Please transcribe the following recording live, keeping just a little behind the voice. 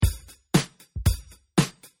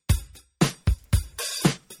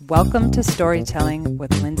Welcome to Storytelling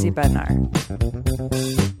with Lindsay Bednar.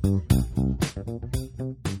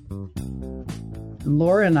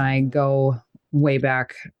 Laura and I go way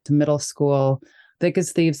back to middle school, thick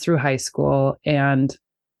as thieves through high school, and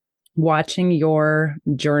watching your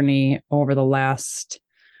journey over the last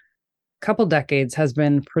couple decades has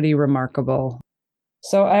been pretty remarkable.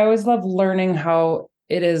 So I always love learning how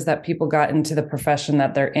it is that people got into the profession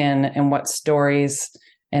that they're in and what stories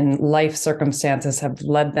and life circumstances have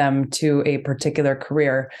led them to a particular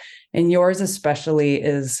career. And yours especially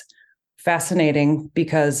is fascinating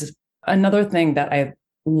because another thing that I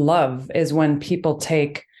love is when people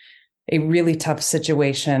take a really tough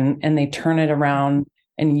situation and they turn it around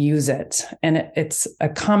and use it. And it's a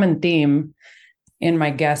common theme in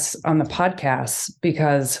my guests on the podcast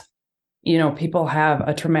because, you know, people have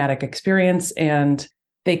a traumatic experience and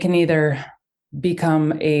they can either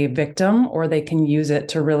become a victim or they can use it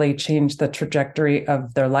to really change the trajectory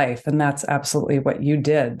of their life. And that's absolutely what you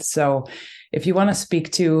did. So if you want to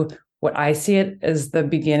speak to what I see it as the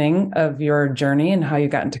beginning of your journey and how you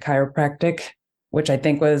got into chiropractic, which I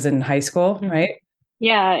think was in high school, right?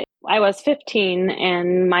 Yeah, I was 15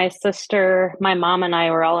 and my sister, my mom and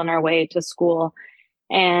I were all on our way to school.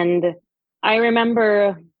 And I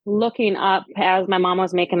remember looking up as my mom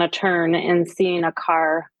was making a turn and seeing a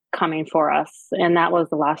car coming for us. And that was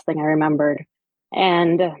the last thing I remembered.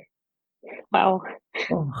 And wow.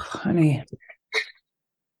 Oh, honey.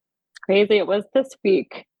 Crazy. It was this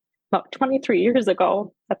week, about 23 years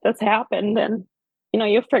ago that this happened. And, you know,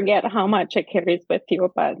 you forget how much it carries with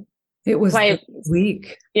you, but it was this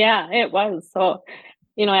week. Yeah, it was. So,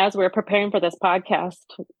 you know, as we're preparing for this podcast,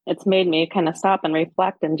 it's made me kind of stop and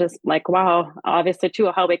reflect and just like, wow, obviously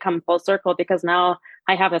too, how we come full circle because now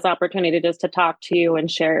I have this opportunity just to talk to you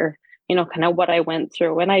and share, you know, kind of what I went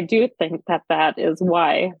through. And I do think that that is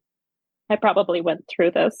why I probably went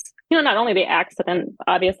through this, you know, not only the accident,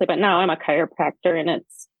 obviously, but now I'm a chiropractor and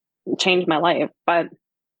it's changed my life. But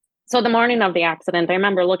so the morning of the accident, I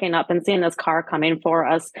remember looking up and seeing this car coming for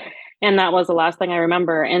us. And that was the last thing I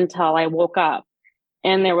remember until I woke up.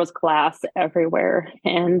 And there was glass everywhere.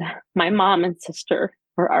 And my mom and sister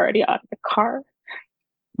were already out of the car.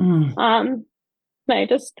 And I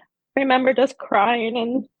just remember just crying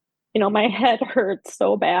and, you know, my head hurt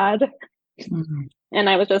so bad. And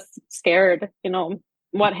I was just scared, you know,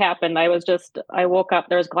 what happened. I woke up,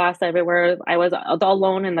 there was glass everywhere. I was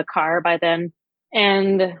alone in the car by then.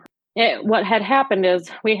 And what had happened is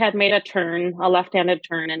we had made a left-handed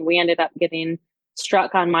turn, and we ended up getting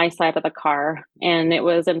struck on my side of the car. And it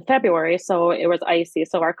was in February, so it was icy.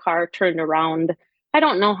 So our car turned around. I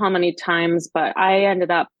don't know how many times, but I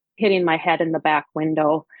ended up hitting my head in the back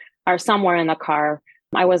window or somewhere in the car.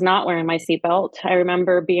 I was not wearing my seatbelt. I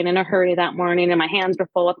remember being in a hurry that morning and my hands were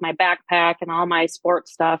full with my backpack and all my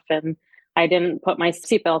sports stuff. And I didn't put my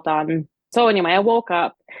seatbelt on. So anyway, I woke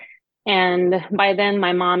up and by then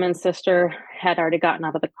my mom and sister had already gotten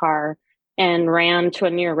out of the car and ran to a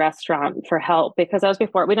near restaurant for help because that was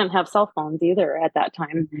before we didn't have cell phones either at that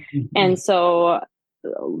time. And so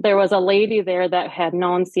there was a lady there that had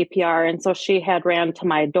known CPR. And so she had ran to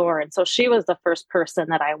my door. And so she was the first person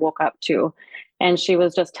that I woke up to. And she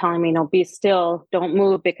was just telling me, no, be still, don't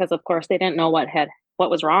move, because of course they didn't know what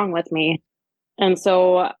was wrong with me. And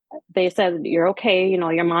so they said, you're okay. You know,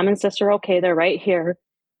 your mom and sister are okay. They're right here.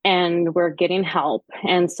 And we're getting help.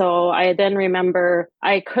 And so I then remember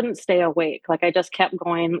I couldn't stay awake. Like I just kept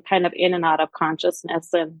going kind of in and out of consciousness.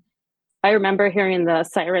 And I remember hearing the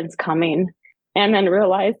sirens coming and then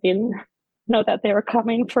realizing, you know, that they were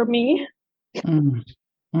coming for me.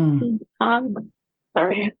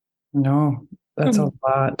 Sorry. No, that's a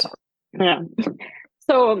lot. Yeah.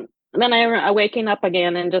 So then I waking up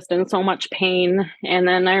again and just in so much pain. And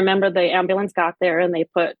then I remember the ambulance got there and they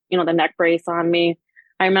put, you know, the neck brace on me.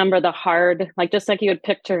 I remember the hard, like just like you would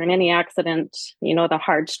picture in any accident, you know, the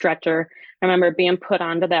hard stretcher. I remember being put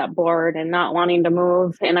onto that board and not wanting to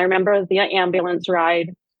move. And I remember the ambulance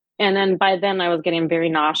ride. And then by then I was getting very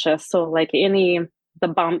nauseous. So like the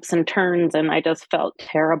bumps and turns, and I just felt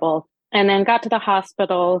terrible. And then got to the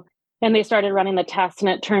hospital and they started running the tests. And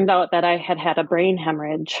it turned out that I had a brain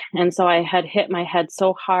hemorrhage. And so I had hit my head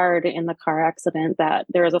so hard in the car accident that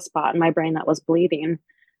there was a spot in my brain that was bleeding.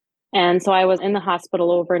 And so I was in the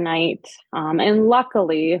hospital overnight. And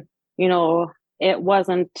luckily, you know,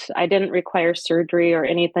 I didn't require surgery or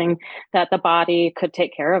anything, that the body could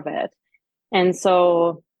take care of it. And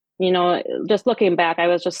so, you know, just looking back, I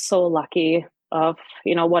was just so lucky of,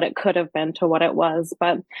 you know, what it could have been to what it was.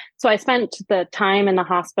 But so I spent the time in the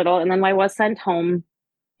hospital and then I was sent home.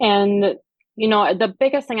 And The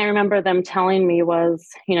biggest thing I remember them telling me was,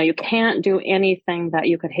 you can't do anything that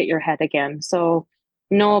you could hit your head again. So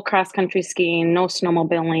no cross country skiing, no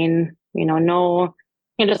snowmobiling, no,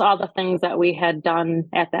 just all the things that we had done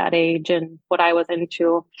at that age and what I was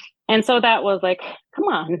into. And so that was like, come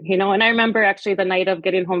on, and I remember actually the night of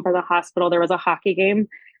getting home from the hospital, there was a hockey game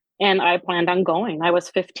and I planned on going. I was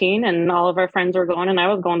 15 and all of our friends were going and I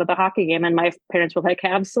was going to the hockey game. And my parents were like,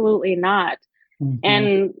 absolutely not. Mm-hmm.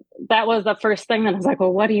 And that was the first thing that I was like,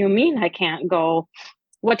 well, what do you mean I can't go?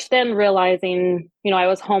 Which then realizing, I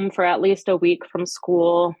was home for at least a week from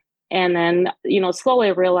school. And then,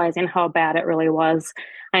 slowly realizing how bad it really was.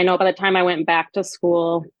 I know by the time I went back to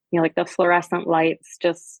school, like the fluorescent lights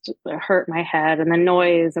just hurt my head and the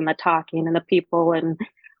noise and the talking and the people. And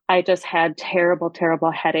I just had terrible,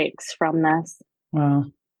 terrible headaches from this. Wow.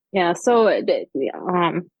 Yeah. So, I You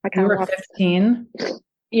were 15?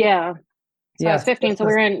 Yeah. So I was Yes. 15. So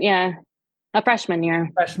we were in, a freshman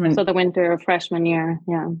year. So the winter of freshman year.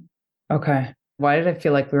 Yeah. Okay. Why did I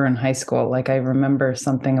feel like we were in high school? Like I remember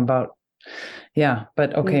something about,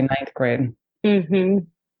 but okay, ninth grade. Mm-hmm.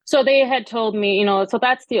 So they had told me, so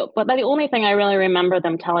but the only thing I really remember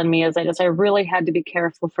them telling me is I really had to be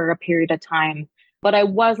careful for a period of time, but I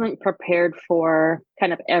wasn't prepared for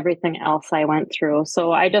kind of everything else I went through.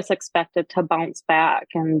 So I just expected to bounce back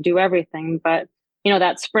and do everything. But,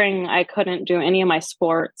 that spring, I couldn't do any of my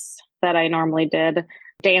sports that I normally did.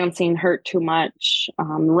 Dancing hurt too much.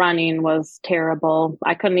 Running was terrible.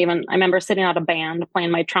 I remember sitting out a band,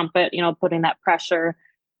 playing my trumpet, putting that pressure.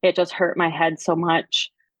 It just hurt my head so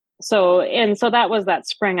much. So that was that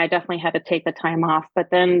spring. I definitely had to take the time off,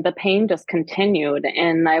 but then the pain just continued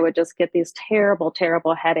and I would just get these terrible,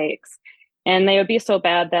 terrible headaches. And they would be so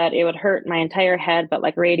bad that it would hurt my entire head, but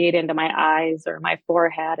like radiate into my eyes or my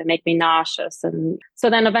forehead and make me nauseous. And so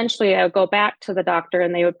then eventually I would go back to the doctor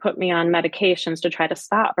and they would put me on medications to try to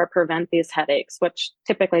stop or prevent these headaches, which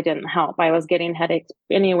typically didn't help. I was getting headaches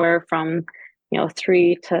anywhere from,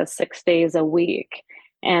 3 to 6 days a week.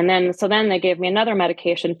 And then they gave me another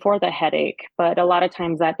medication for the headache, but a lot of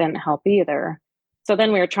times that didn't help either. So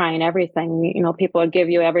then we were trying everything, people would give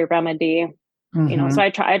you every remedy. So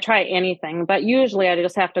I try anything, but usually I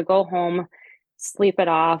just have to go home, sleep it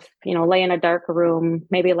off, lay in a dark room,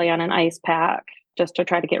 maybe lay on an ice pack just to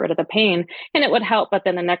try to get rid of the pain. And it would help. But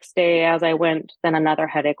then the next day as I went, then another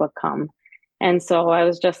headache would come. And so I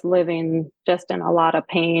was just living just in a lot of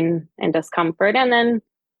pain and discomfort. And then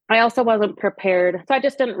I also wasn't prepared. So I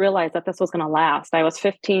just didn't realize that this was going to last. I was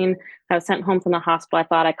 15. I was sent home from the hospital. I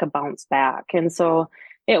thought I could bounce back. And so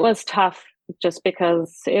it was tough just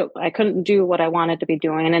because I couldn't do what I wanted to be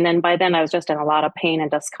doing. And then by then I was just in a lot of pain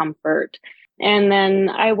and discomfort. And then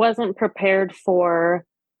I wasn't prepared for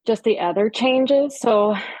just the other changes.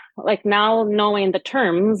 So like now knowing the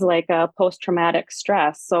terms like post-traumatic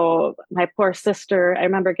stress. So my poor sister, I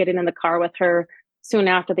remember getting in the car with her soon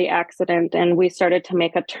after the accident and we started to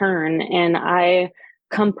make a turn and I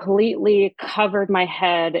completely covered my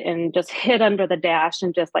head and just hid under the dash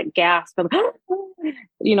and just like gasped and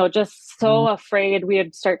just so afraid we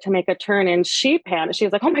would start to make a turn. And she panicked. She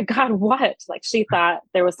was like, oh my God, what? Like she thought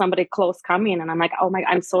there was somebody close coming. And I'm like, oh my,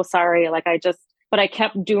 I'm so sorry. Like but I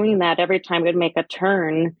kept doing that every time we'd make a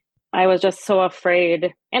turn. I was just so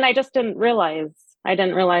afraid. And I just didn't realize I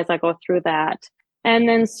go through that. And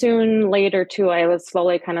then soon later too, I was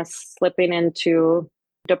slowly kind of slipping into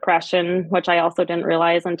depression, which I also didn't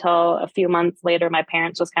realize until a few months later. My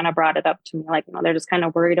parents just kind of brought it up to me, like, they're just kind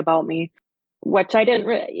of worried about me, which I didn't,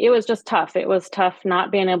 it was just tough. It was tough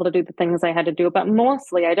not being able to do the things I had to do, but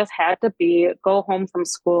mostly I just had to go home from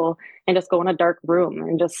school and just go in a dark room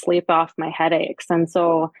and just sleep off my headaches. And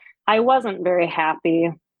so I wasn't very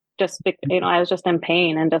happy just, I was just in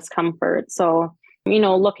pain and discomfort. So,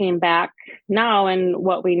 looking back now and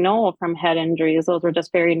what we know from head injuries, those were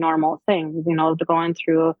just very normal things, going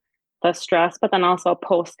through the stress, but then also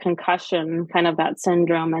post-concussion, kind of that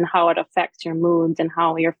syndrome and how it affects your moods and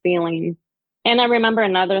how you're feeling. And I remember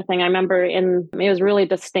another thing, it was really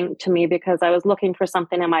distinct to me because I was looking for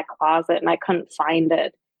something in my closet and I couldn't find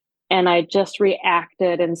it. And I just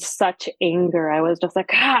reacted in such anger. I was just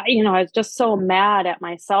like, I was just so mad at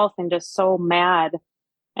myself and just so mad.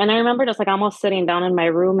 And I remember just like almost sitting down in my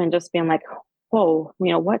room and just being like, whoa,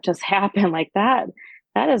 what just happened? Like that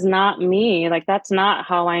is not me. Like, that's not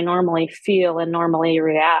how I normally feel and normally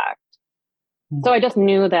react. So I just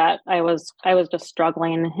knew that I was just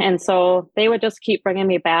struggling. And so they would just keep bringing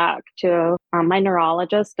me back to my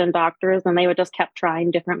neurologist and doctors, and they would just kept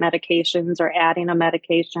trying different medications or adding a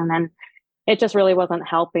medication. And it just really wasn't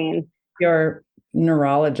helping. Your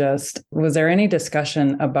neurologist, was there any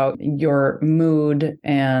discussion about your mood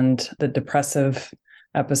and the depressive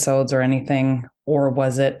episodes or anything, or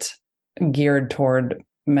was it geared toward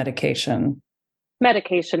medication?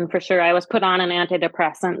 Medication for sure. I was put on an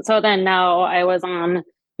antidepressant. So then now I was on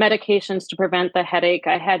medications to prevent the headache.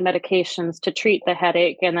 I had medications to treat the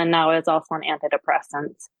headache. And then now I was also on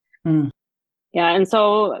antidepressants. Mm. Yeah. And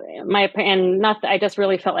so I just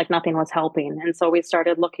really felt like nothing was helping. And so we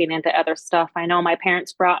started looking into other stuff. I know my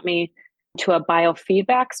parents brought me to a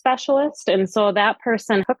biofeedback specialist. And so that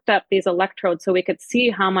person hooked up these electrodes so we could see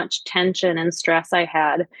how much tension and stress I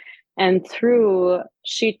had. And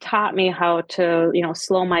she taught me how to,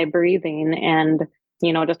 slow my breathing and,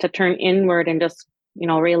 just to turn inward and just,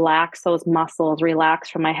 relax those muscles, relax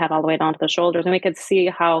from my head all the way down to the shoulders. And we could see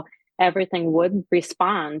how everything would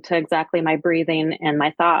respond to exactly my breathing and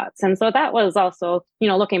my thoughts. And so that was also,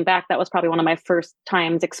 looking back, that was probably one of my first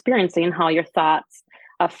times experiencing how your thoughts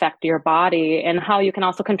affect your body and how you can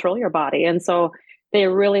also control your body. And so they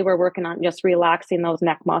really were working on just relaxing those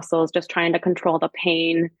neck muscles, just trying to control the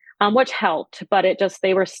pain, which helped, but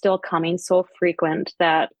they were still coming so frequent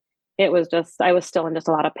that I was still in just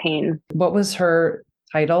a lot of pain. What was her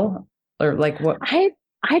title, or like what?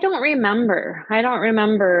 I don't remember. I don't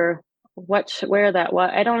remember where that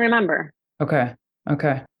was. I don't remember. Okay.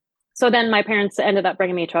 So then my parents ended up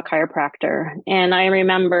bringing me to a chiropractor, and I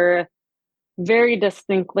remember very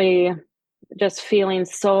distinctly just feeling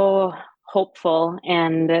so hopeful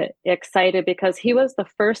and excited because he was the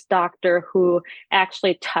first doctor who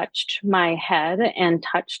actually touched my head and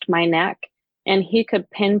touched my neck, and he could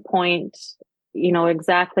pinpoint,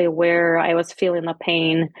 exactly where I was feeling the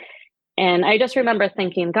pain. And I just remember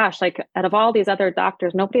thinking, gosh, like out of all these other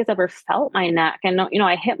doctors, nobody's ever felt my neck. And,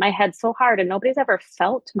 I hit my head so hard and nobody's ever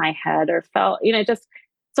felt my head or felt,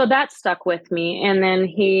 so that stuck with me. And then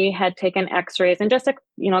he had taken x-rays and just,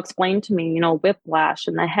 explained to me, whiplash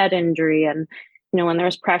and the head injury. And, when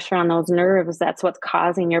there's pressure on those nerves, that's what's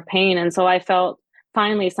causing your pain. And so I felt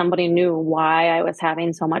finally somebody knew why I was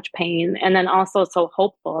having so much pain. And then also so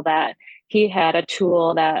hopeful that he had a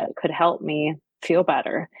tool that could help me feel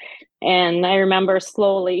better. And I remember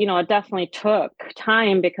slowly, it definitely took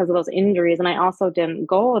time because of those injuries. And I also didn't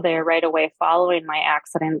go there right away following my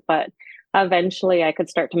accident, but eventually I could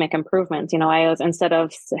start to make improvements. I was, instead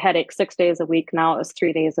of headache 6 days a week, now it was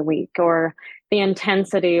 3 days a week, or the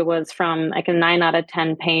intensity was from like a 9 out of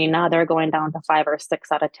 10 pain. Now they're going down to 5 or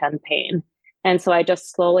 6 out of 10 pain. And so I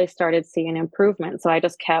just slowly started seeing improvement. So I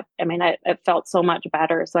just kept, it felt so much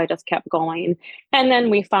better. So I just kept going. And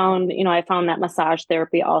then I found that massage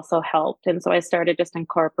therapy also helped. And so I started just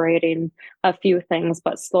incorporating a few things,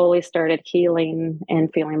 but slowly started healing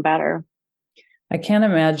and feeling better. I can't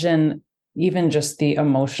imagine even just the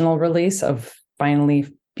emotional release of finally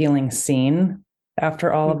feeling seen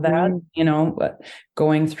after all of that,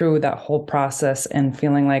 going through that whole process and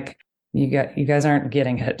feeling like you guys aren't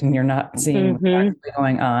getting it and you're not seeing what's actually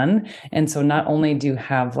going on. And so not only do you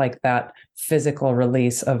have like that physical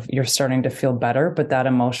release of you're starting to feel better, but that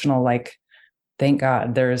emotional, like, thank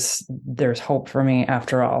God there's hope for me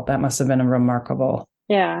after all. That must have been remarkable.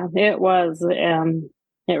 Yeah, it was.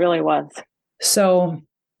 It really was. So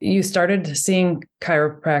you started seeing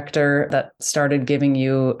chiropractor that started giving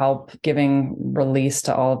you help, giving release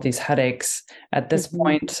to all of these headaches. At this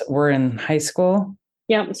point, we're in high school.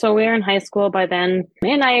 Yeah. So we were in high school by then.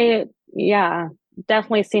 And I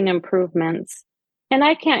definitely seen improvements. And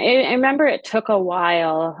I remember it took a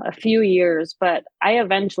while, a few years, but I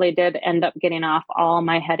eventually did end up getting off all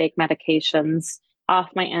my headache medications, off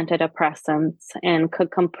my antidepressants, and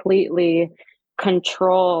could completely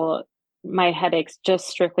control my headaches just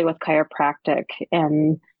strictly with chiropractic.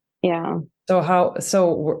 And yeah.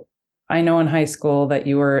 So I know in high school that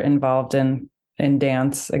you were involved in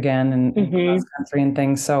dance again and cross country and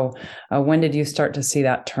things. So when did you start to see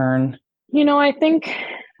that turn?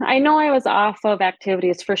 I know I was off of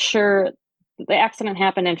activities for sure. The accident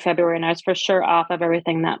happened in February and I was for sure off of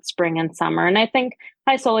everything that spring and summer. And I think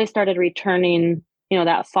I slowly started returning,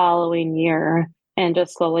 that following year and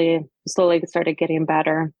just slowly started getting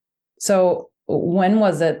better. So when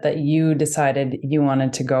was it that you decided you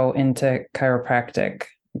wanted to go into chiropractic?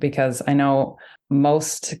 Because I know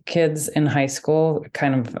most kids in high school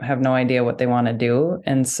kind of have no idea what they want to do.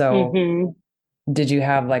 And so did you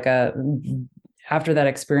have like after that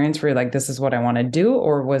experience where you're like, this is what I want to do?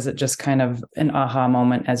 Or was it just kind of an aha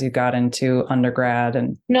moment as you got into undergrad?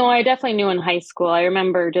 And no, I definitely knew in high school. I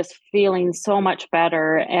remember just feeling so much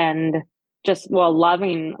better and just,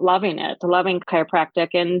 loving chiropractic.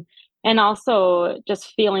 And And also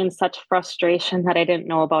just feeling such frustration that I didn't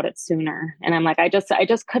know about it sooner. And I'm like, I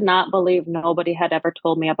just could not believe nobody had ever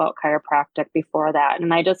told me about chiropractic before that.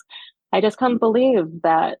 And I just couldn't believe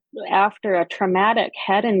that after a traumatic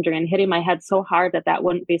head injury and hitting my head so hard that that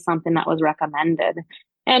wouldn't be something that was recommended.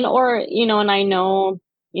 And, or, and I know,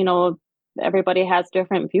 you know, everybody has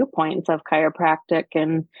different viewpoints of chiropractic.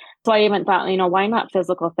 And so I even thought, why not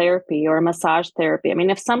physical therapy or massage therapy? I mean,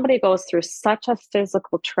 if somebody goes through such a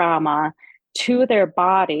physical trauma to their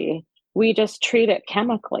body, we just treat it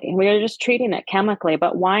chemically. We are just treating it chemically,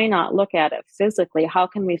 but why not look at it physically? How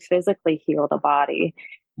can we physically heal the body?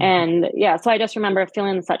 And yeah, so I just remember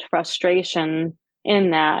feeling such frustration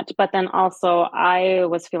in that. But then also, I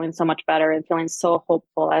was feeling so much better and feeling so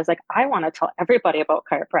hopeful. I was like, I want to tell everybody about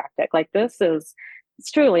chiropractic. Like, it's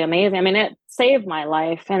truly amazing. I mean, it saved my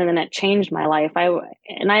life and then it changed my life.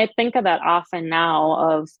 I think of that often now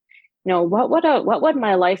of, what would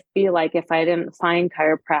my life be like if I didn't find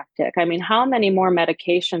chiropractic? I mean, how many more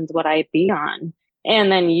medications would I be on?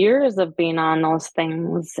 And then years of being on those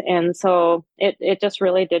things. And so it just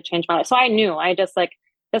really did change my life. So I just like,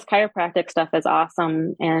 this chiropractic stuff is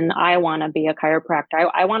awesome. And I want to be a chiropractor.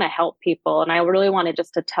 I want to help people. And I really wanted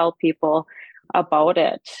just to tell people about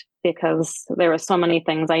it because there were so many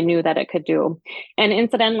things I knew that it could do. And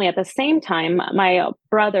incidentally, at the same time, my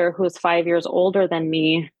brother, who's 5 years older than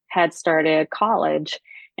me, had started college.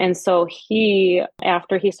 And so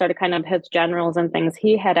after he started kind of his generals and things,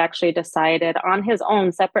 he had actually decided on his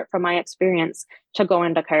own, separate from my experience, to go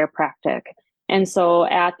into chiropractic. And so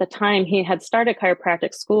at the time he had started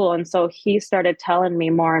chiropractic school. And so he started telling me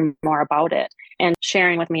more and more about it and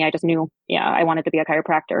sharing with me. I just knew, yeah, I wanted to be a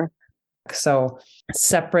chiropractor. So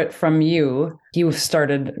separate from you, he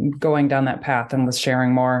started going down that path and was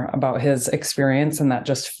sharing more about his experience, and that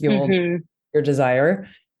just fueled your desire.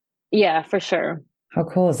 Yeah, for sure. How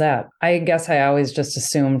cool is that? I guess I always just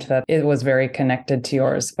assumed that it was very connected to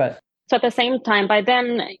yours, but. So at the same time, by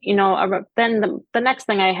then, then the next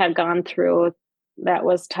thing I had gone through that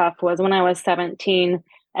was tough was when I was 17.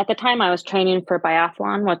 At the time, I was training for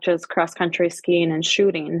biathlon, which is cross country skiing and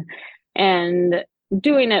shooting, and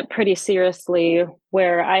doing it pretty seriously,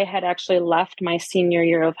 where I had actually left my senior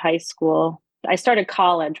year of high school. I started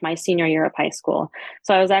college my senior year of high school.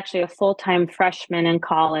 So I was actually a full-time freshman in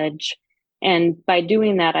college. And by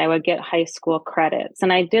doing that, I would get high school credits.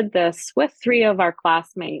 And I did this with 3 of our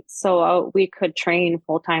classmates. So we could train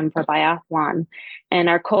full-time for biathlon. And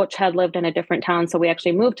our coach had lived in a different town. So we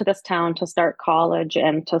actually moved to this town to start college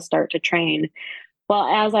and to start to train. Well,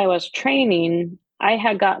 as I was training, I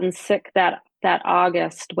had gotten sick that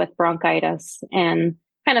August with bronchitis and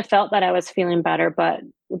kind of felt that I was feeling better, but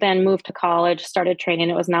then moved to college, started training.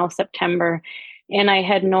 It was now September. And I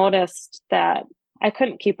had noticed that I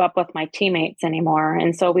couldn't keep up with my teammates anymore.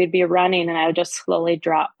 And so we'd be running and I would just slowly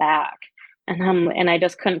drop back. And I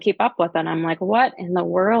just couldn't keep up with it. And I'm like, what in the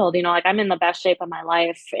world? Like I'm in the best shape of my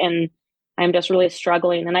life and I'm just really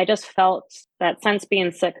struggling. And I just felt that since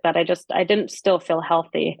being sick that I didn't still feel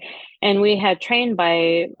healthy. And we had trained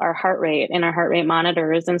by our heart rate and our heart rate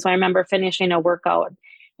monitors. And so I remember finishing a workout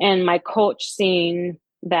and my coach seeing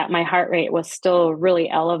that my heart rate was still really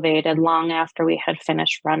elevated long after we had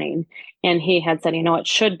finished running. And he had said, it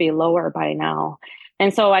should be lower by now.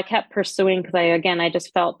 And so I kept pursuing because I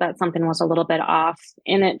just felt that something was a little bit off.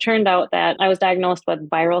 And it turned out that I was diagnosed with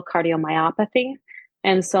viral cardiomyopathy.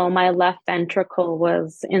 And so my left ventricle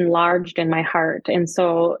was enlarged in my heart. And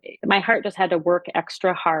so my heart just had to work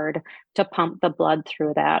extra hard to pump the blood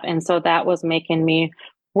through that. And so that was making me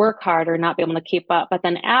work harder, not be able to keep up. But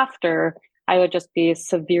then after, I would just be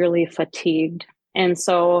severely fatigued. And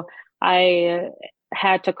so I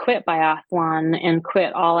had to quit biathlon and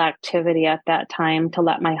quit all activity at that time to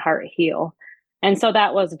let my heart heal. And so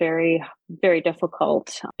that was very, very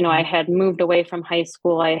difficult. I had moved away from high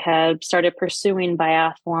school. I had started pursuing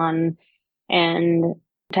biathlon, and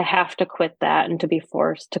to have to quit that and to be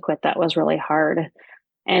forced to quit that was really hard.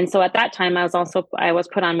 And so at that time, I was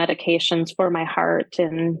put on medications for my heart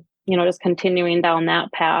and, just continuing down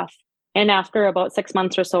that path. And after about 6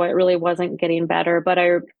 months or so, it really wasn't getting better. But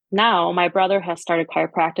now my brother has started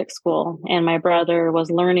chiropractic school, and my brother was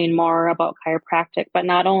learning more about chiropractic, but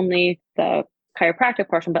not only the chiropractic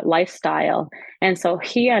portion, but lifestyle. And so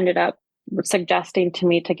he ended up suggesting to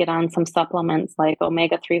me to get on some supplements like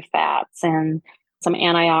omega-3 fats and some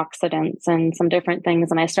antioxidants and some different things.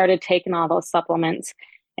 And I started taking all those supplements.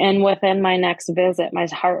 And within my next visit, my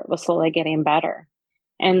heart was slowly getting better.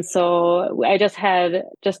 And so I just had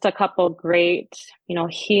just a couple great,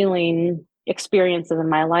 healing experiences in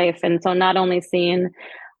my life. And so not only seeing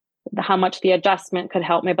how much the adjustment could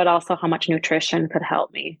help me, but also how much nutrition could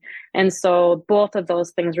help me. And so both of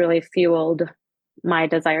those things really fueled my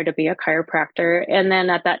desire to be a chiropractor. And then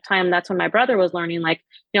at that time, that's when my brother was learning, like,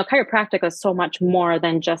 chiropractic is so much more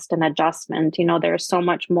than just an adjustment. There's so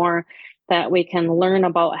much more that we can learn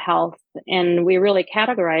about health. And we really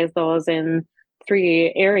categorize those in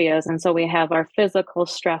 3 areas. And so we have our physical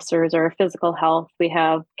stressors or physical health. We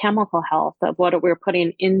have chemical health of what we're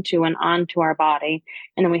putting into and onto our body.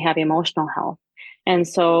 And then we have emotional health. And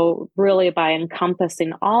so really by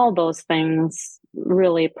encompassing all those things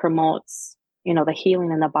really promotes the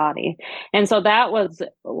healing in the body. And so that was,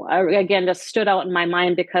 again, just stood out in my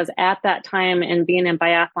mind because at that time and being in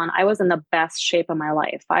biathlon, I was in the best shape of my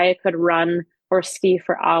life. I could run or ski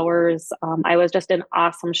for hours. I was just in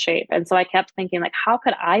awesome shape. And so I kept thinking, like, how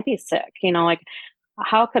could I be sick? Like,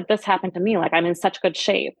 how could this happen to me? Like, I'm in such good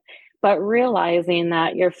shape. But realizing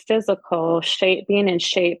that your physical shape, being in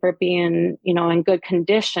shape or being, in good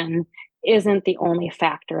condition isn't the only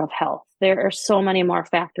factor of health. There are so many more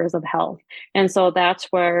factors of health. And so that's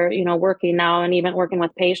where, working now and even working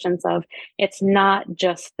with patients of, it's not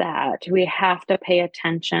just that. We have to pay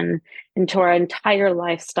attention into our entire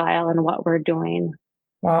lifestyle and what we're doing.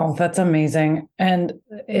 Wow, that's amazing. And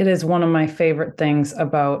it is one of my favorite things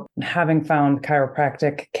about having found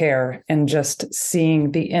chiropractic care and just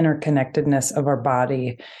seeing the interconnectedness of our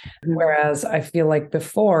body. Mm-hmm. Whereas I feel like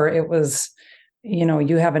before it was,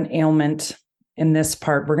 you have an ailment in this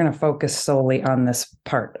part, we're going to focus solely on this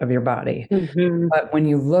part of your body. Mm-hmm. But when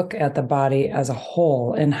you look at the body as a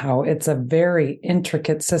whole and how it's a very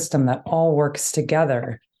intricate system that all works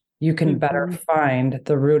together, you can better find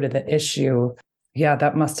the root of the issue. Yeah,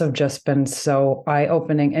 that must have just been so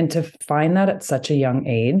eye-opening. And to find that at such a young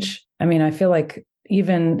age, I mean, I feel like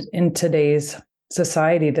even in today's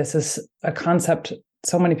society, this is a concept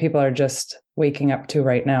so many people are just waking up to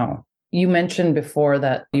right now. You mentioned before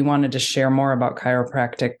that you wanted to share more about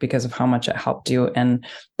chiropractic because of how much it helped you. And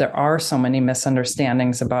there are so many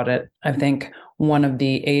misunderstandings about it. I think one of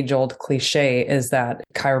the age-old cliche is that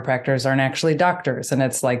chiropractors aren't actually doctors. And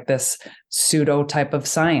it's like this pseudo type of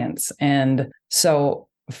science. And so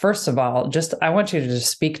first of all, I want you to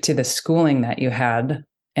just speak to the schooling that you had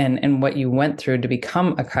and what you went through to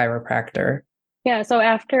become a chiropractor. Yeah. So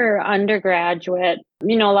after undergraduate, a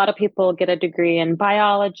lot of people get a degree in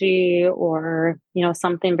biology or,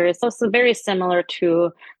 something very similar to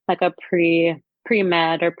like a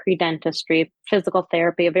pre-med or pre-dentistry, physical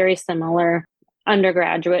therapy, a very similar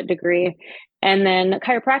undergraduate degree. And then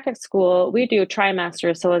chiropractic school, we do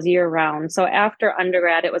trimesters, so it was year round. So after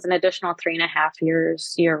undergrad, it was an additional 3.5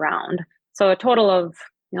 years year round. So a total of,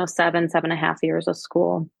 7.5 years of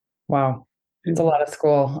school. Wow. It's a lot of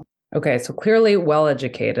school. Okay, so clearly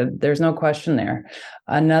well-educated. There's no question there.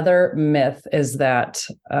 Another myth is that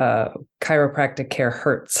chiropractic care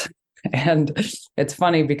hurts. And it's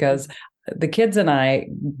funny because the kids and I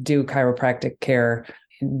do chiropractic care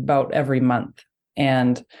about every month.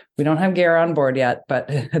 And we don't have Gare on board yet, but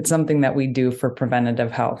it's something that we do for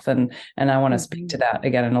preventative health. And I want to speak to that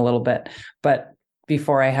again in a little bit. But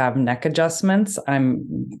before I have neck adjustments,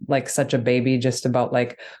 I'm like such a baby just about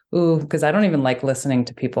like, ooh, because I don't even like listening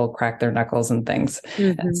to people crack their knuckles and things.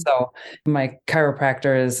 And so my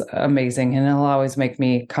chiropractor is amazing and he'll always make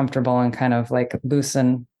me comfortable and kind of like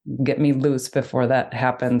get me loose before that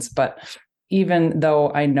happens. But even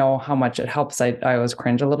though I know how much it helps, I always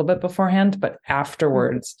cringe a little bit beforehand, but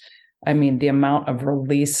afterwards, I mean, the amount of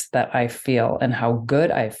release that I feel and how good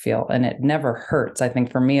I feel, and it never hurts. I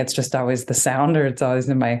think for me, it's just always the sound or it's always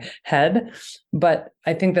in my head. But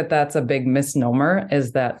I think that that's a big misnomer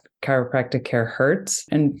is that chiropractic care hurts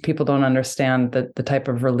and people don't understand the type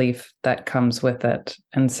of relief that comes with it.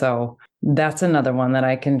 And so that's another one that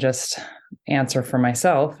I can just answer for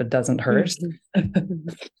myself. It doesn't hurt.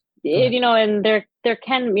 And there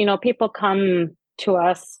can, people come to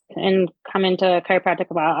us and come into a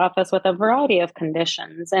chiropractic office with a variety of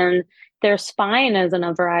conditions, and their spine is in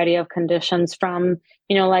a variety of conditions from,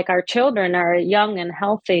 like our children are young and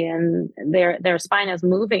healthy and their spine is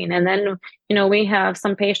moving. And then, we have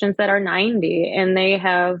some patients that are 90 and they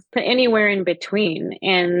have anywhere in between.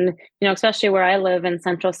 And, especially where I live in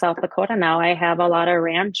central South Dakota now, I have a lot of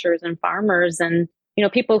ranchers and farmers and,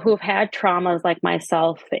 people who've had traumas like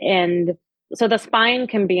myself. And so the spine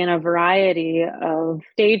can be in a variety of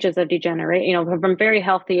stages of degeneration, from very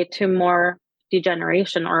healthy to more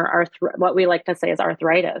degeneration or what we like to say is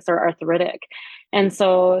arthritis or arthritic. And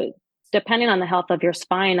so depending on the health of your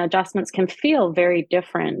spine, adjustments can feel very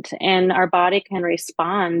different and our body can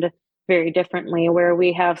respond very differently, where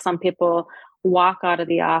we have some people walk out of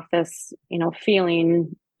the office,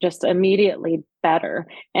 feeling just immediately better.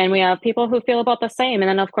 And we have people who feel about the same. And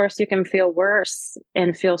then of course you can feel worse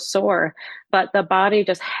and feel sore, but the body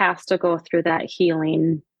just has to go through that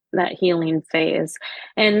healing phase.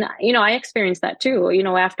 And, I experienced that too.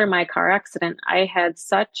 After my car accident, I had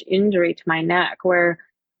such injury to my neck where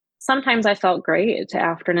sometimes I felt great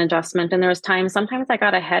after an adjustment. And there was sometimes I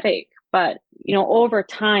got a headache, but, over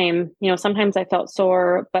time, sometimes I felt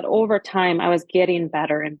sore, but over time I was getting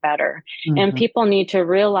better and better. Mm-hmm. And people need to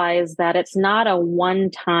realize that it's not a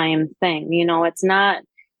one-time thing. It's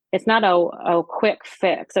not a quick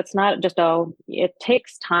fix. It's not just it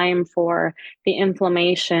takes time for the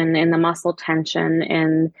inflammation and the muscle tension,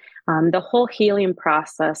 and the whole healing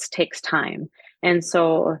process takes time. And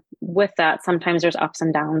so with that, sometimes there's ups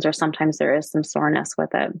and downs, or sometimes there is some soreness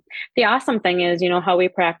with it. The awesome thing is, how we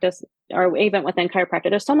practice, or even within chiropractic,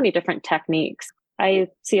 there's so many different techniques. I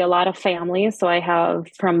see a lot of families. So I have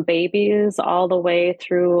from babies all the way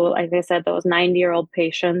through, like I said, those 90-year-old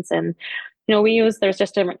patients. And, there's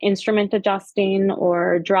just different instrument adjusting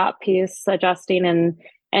or drop piece adjusting.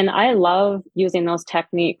 And I love using those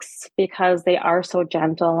techniques because they are so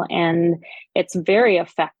gentle and it's very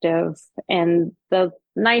effective. And the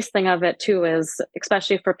nice thing of it too is,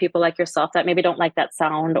 especially for people like yourself that maybe don't like that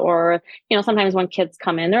sound, or, sometimes when kids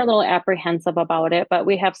come in, they're a little apprehensive about it, but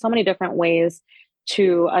we have so many different ways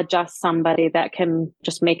to adjust somebody that can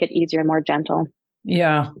just make it easier and more gentle.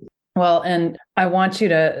 Yeah. Well, and I want you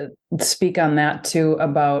to speak on that too,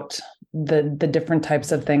 about the different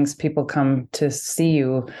types of things people come to see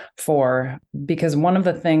you for, because one of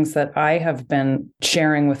the things that I have been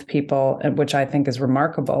sharing with people, which I think is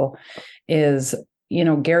remarkable, is,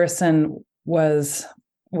 Garrison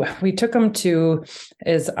we took him to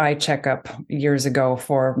his eye checkup years ago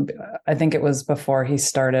I think it was before he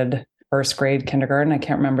started first grade, kindergarten. I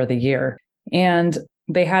can't remember the year. And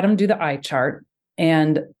they had him do the eye chart,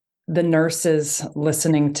 and the nurse is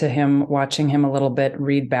listening to him, watching him a little bit,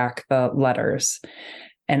 read back the letters.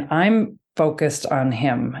 And I'm focused on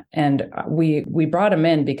him. And we brought him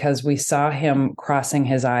in because we saw him crossing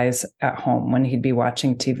his eyes at home when he'd be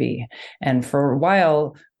watching TV. And for a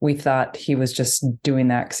while, we thought he was just doing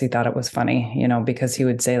that because he thought it was funny, because he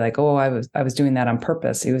would say like, oh, I was doing that on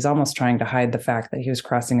purpose. He was almost trying to hide the fact that he was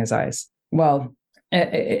crossing his eyes. Well,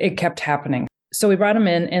 it kept happening. So we brought him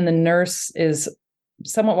in, and the nurse is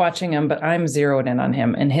somewhat watching him, but I'm zeroed in on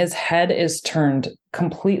him, and his head is turned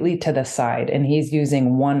completely to the side, and he's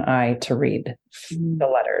using one eye to read the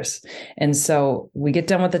letters. And so we get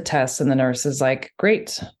done with the test, and the nurse is like,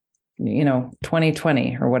 great,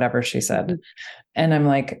 20/20 or whatever she said. And I'm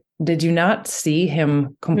like, did you not see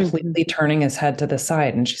him completely turning his head to the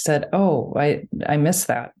side? And she said, oh, I missed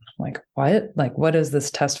that. I'm like, what? Like, what is this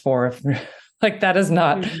test for? Like, that is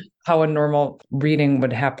not how a normal reading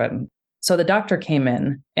would happen. So the doctor came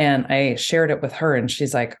in, and I shared it with her, and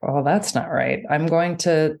she's like, oh, that's not right. I'm going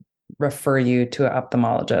to refer you to an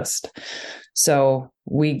ophthalmologist. So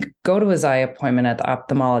we go to his eye appointment at the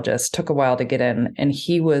ophthalmologist. Took a while to get in, and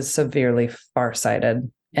he was severely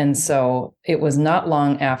farsighted. And so it was not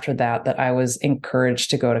long after that I was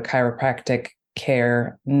encouraged to go to chiropractic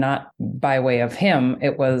care, not by way of him.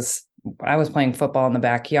 I was playing football in the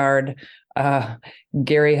backyard.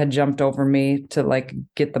 Gary had jumped over me to like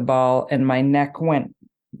get the ball, and my neck went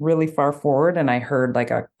really far forward, and I heard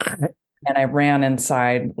like and I ran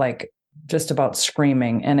inside, like just about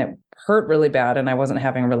screaming, and it hurt really bad, and I wasn't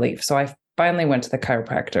having relief. So I finally went to the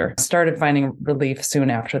chiropractor, started finding relief soon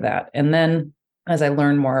after that. And then as I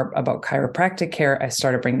learned more about chiropractic care, I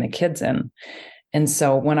started bringing the kids in. And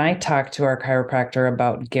so when I talked to our chiropractor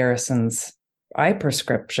about Garrison's eye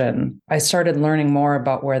prescription, I started learning more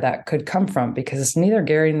about where that could come from, because neither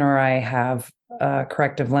Gary nor I have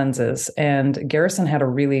corrective lenses. And Garrison had a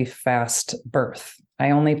really fast birth. I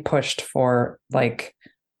only pushed for like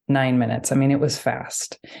 9 minutes. I mean, it was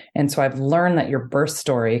fast. And so I've learned that your birth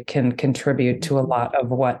story can contribute to a lot of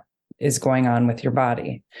what is going on with your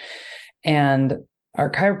body. And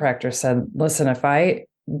our chiropractor said, listen, if I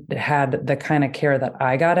had the kind of care that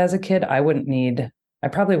I got as a kid, I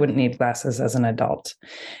probably wouldn't need glasses as an adult.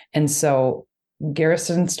 And so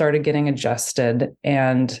Garrison started getting adjusted.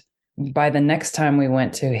 And by the next time we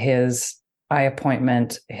went to his eye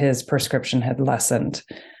appointment, his prescription had lessened.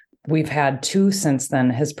 We've had 2 since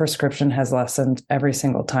then. His prescription has lessened every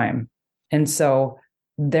single time. And so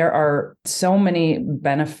there are so many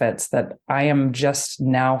benefits that I am just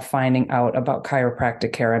now finding out about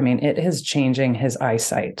chiropractic care. I mean, it is changing his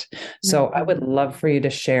eyesight. So I would love for you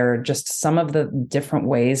to share just some of the different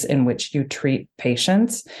ways in which you treat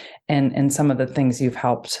patients and some of the things you've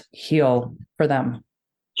helped heal for them.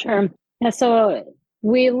 Sure. Yeah, so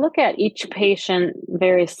We look at each patient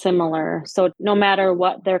very similar. So no matter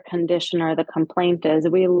what their condition or the complaint is,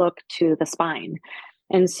 we look to the spine.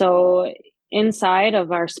 And so inside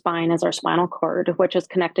of our spine is our spinal cord, which is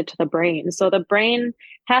connected to the brain. So the brain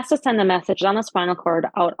has to send a message on the spinal cord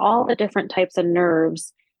out all the different types of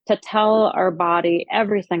nerves to tell our body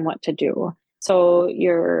everything what to do. So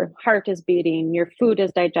your heart is beating, your food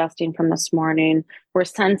is digesting from this morning, we're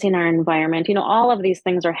sensing our environment. All of these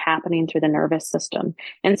things are happening through the nervous system.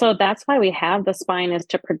 And so that's why we have the spine, is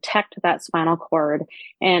to protect that spinal cord.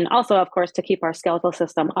 And also, of course, to keep our skeletal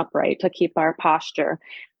system upright, to keep our posture.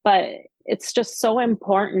 But it's just so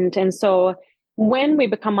important. And so when we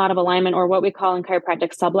become out of alignment, or what we call in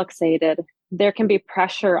chiropractic subluxated, there can be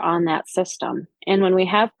pressure on that system. And when we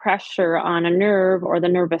have pressure on a nerve or the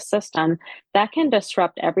nervous system, that can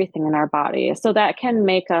disrupt everything in our body. So that can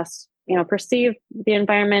make us, perceive the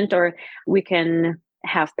environment, or we can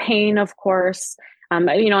have pain, of course.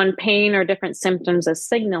 And pain or different symptoms is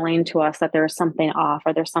signaling to us that there's something off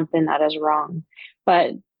or there's something that is wrong.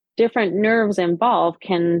 But different nerves involved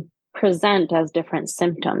can present as different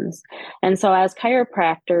symptoms. And so as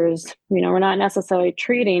chiropractors, we're not necessarily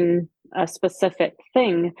treating a specific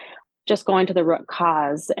thing, just going to the root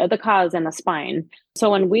cause, the cause in the spine. So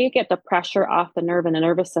when we get the pressure off the nerve and the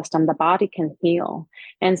nervous system, the body can heal.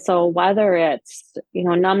 And so whether it's,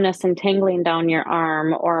 numbness and tingling down your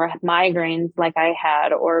arm, or migraines like I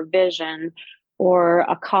had, or vision, or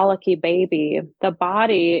a colicky baby, the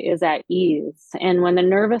body is at ease. And when the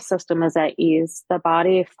nervous system is at ease, the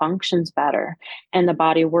body functions better and the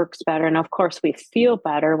body works better. And of course, we feel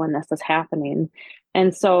better when this is happening.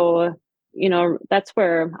 And so, that's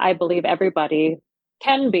where I believe everybody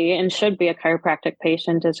can be and should be a chiropractic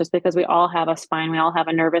patient, is just because we all have a spine, we all have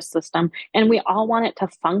a nervous system, and we all want it to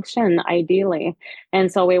function ideally. And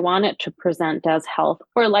so we want it to present as health,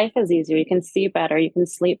 where life is easier. You can see better, you can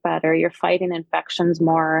sleep better, you're fighting infections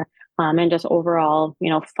more, and just overall,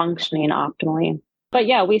 functioning optimally. But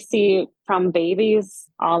yeah, we see from babies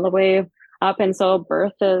all the way up. And so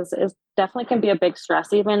birth is definitely can be a big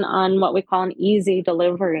stress, even on what we call an easy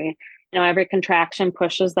delivery. Every contraction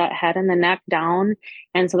pushes that head and the neck down.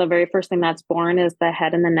 And so the very first thing that's born is the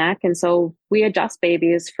head and the neck. And so we adjust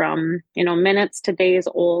babies from, minutes to days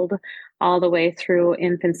old, all the way through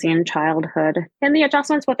infancy and childhood. And the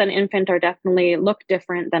adjustments with an infant are definitely look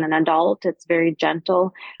different than an adult. It's very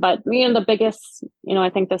gentle. But, the biggest, I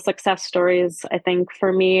think the success stories, I think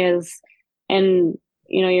for me is, and,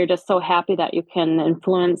 you're just so happy that you can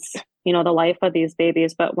influence the life of these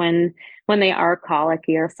babies. But when they are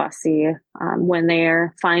colicky or fussy, when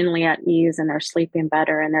they're finally at ease and they're sleeping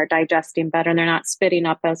better and they're digesting better and they're not spitting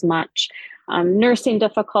up as much, nursing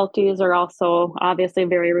difficulties are also obviously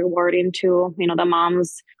very rewarding too. The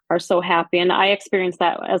moms are so happy. And I experienced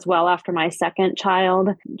that as well after my second child.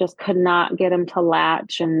 Just could not get him to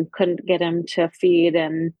latch and couldn't get him to feed,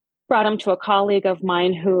 and brought him to a colleague of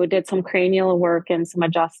mine who did some cranial work and some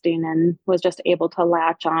adjusting and was just able to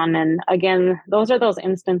latch on. And again, those are those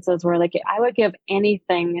instances where I would give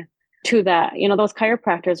anything to that. Those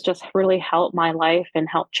chiropractors just really helped my life and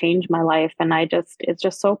helped change my life. And it's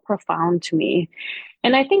just so profound to me.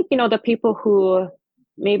 And I think, the people who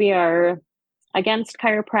maybe are against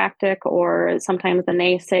chiropractic, or sometimes the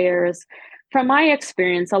naysayers, from my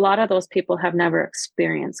experience, a lot of those people have never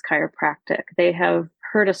experienced chiropractic. They have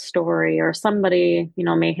heard a story, or somebody,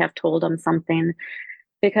 may have told them something,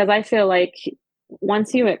 because I feel like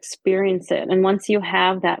once you experience it and once you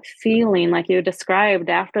have that feeling like you described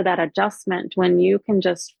after that adjustment, when you can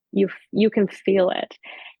just, you can feel it.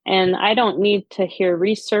 And I don't need to hear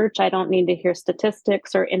research. I don't need to hear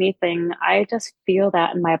statistics or anything. I just feel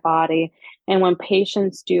that in my body. And when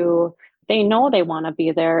patients do, they know they want to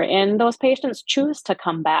be there, and those patients choose to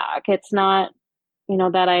come back. It's not,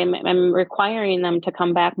 that I'm requiring them to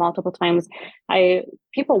come back multiple times.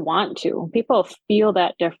 People want to. People feel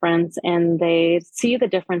that difference, and they see the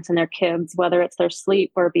difference in their kids, whether it's their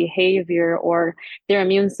sleep or behavior or their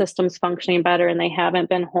immune system's functioning better, and they haven't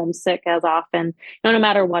been homesick as often. No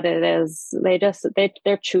matter what it is,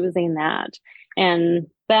 they're choosing that. And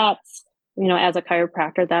that's, as a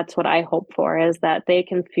chiropractor, that's what I hope for, is that they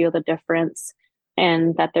can feel the difference,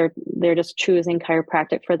 and that they're just choosing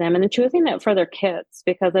chiropractic for them, and then choosing it for their kids,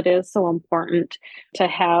 because it is so important to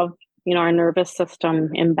have, our nervous system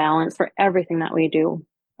in balance for everything that we do.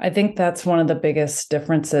 I think that's one of the biggest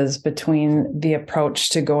differences between the approach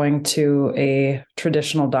to going to a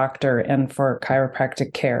traditional doctor and for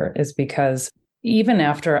chiropractic care, is because even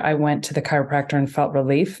after I went to the chiropractor and felt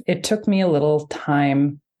relief, it took me a little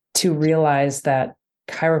time to realize that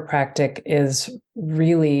chiropractic is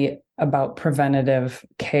really about preventative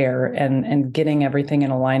care and getting everything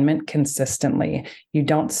in alignment consistently. You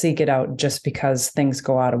don't seek it out just because things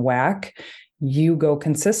go out of whack. You go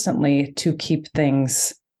consistently to keep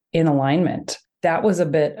things in alignment. That was a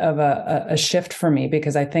bit of a shift for me,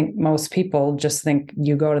 because I think most people just think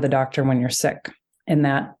you go to the doctor when you're sick, and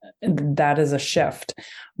that is a shift.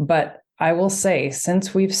 But I will say,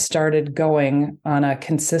 since we've started going on a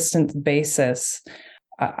consistent basis,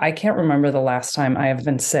 I can't remember the last time I have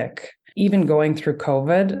been sick. Even going through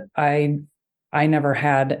COVID, I never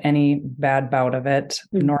had any bad bout of it,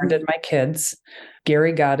 nor did my kids.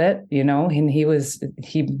 Gary got it, and he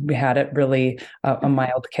had it really a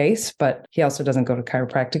mild case, but he also doesn't go to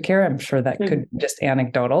chiropractic care. I'm sure that could be just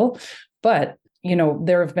anecdotal, but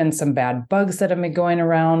there have been some bad bugs that have been going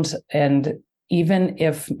around. And even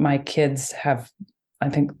if my kids I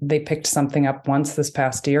think they picked something up once this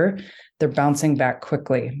past year, they're bouncing back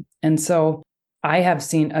quickly. And so I have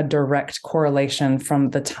seen a direct correlation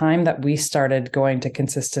from the time that we started going to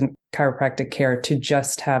consistent chiropractic care to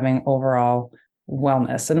just having overall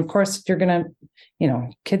wellness. And of course, you're going to,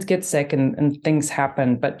 kids get sick and things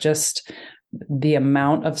happen, but just the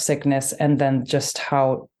amount of sickness and then just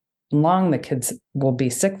how long the kids will be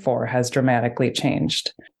sick for has dramatically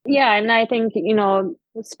changed. Yeah. And I think,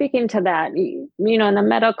 speaking to that, in a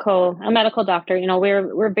medical doctor,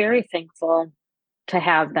 we're very thankful to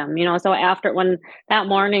have them, so after when that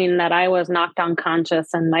morning that I was knocked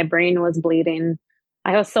unconscious and my brain was bleeding,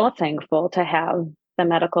 I was so thankful to have the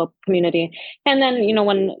medical community. And then,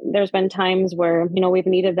 when there's been times where, we've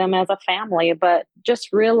needed them as a family, but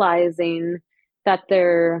just realizing that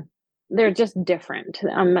they're just different.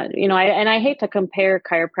 I hate to compare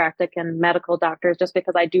chiropractic and medical doctors, just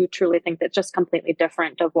because I do truly think that's just completely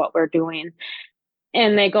different of what we're doing.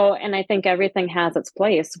 And and I think everything has its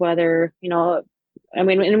place, whether,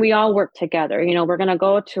 and we all work together. We're going to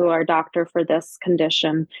go to our doctor for this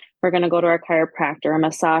condition. We're going to go to our chiropractor, a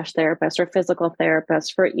massage therapist, or physical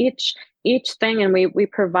therapist for each thing. And we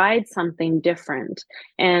provide something different,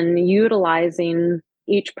 and utilizing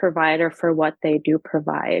each provider for what they do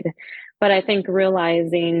provide. But I think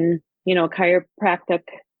realizing, chiropractic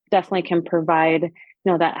definitely can provide,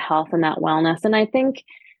 that health and that wellness. And I think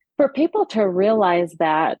for people to realize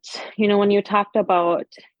that, when you talked about,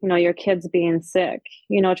 your kids being sick,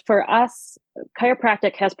 for us,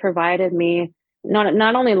 chiropractic has provided me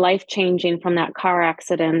not only life-changing from that car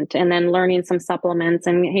accident, and then learning some supplements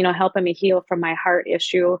and, helping me heal from my heart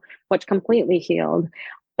issue, which completely healed.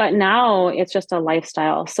 But now it's just a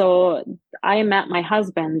lifestyle. So I met my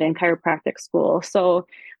husband in chiropractic school. So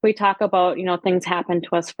we talk about, things happen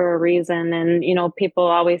to us for a reason. And, people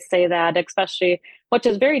always say that, especially, which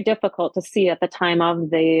is very difficult to see at the time of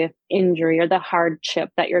the injury or the hardship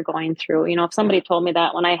that you're going through. If somebody told me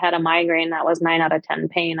that when I had a migraine that was 9 out of 10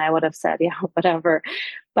 pain, I would have said, yeah, whatever.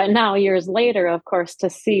 But now, years later, of course, to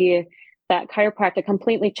see that chiropractic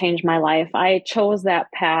completely changed my life. I chose that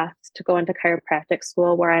path to go into chiropractic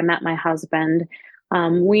school, where I met my husband.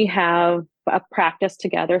 We have a practice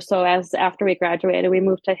together. So after we graduated, we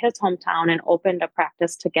moved to his hometown and opened a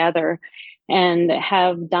practice together, and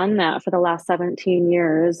have done that for the last 17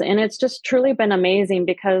 years. And it's just truly been amazing,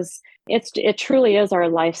 because it truly is our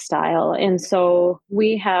lifestyle. And so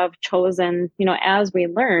we have chosen, as we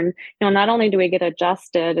learn, not only do we get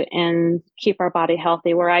adjusted and keep our body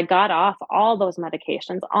healthy, where I got off all those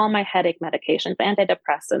medications, all my headache medications,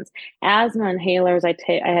 antidepressants, asthma inhalers I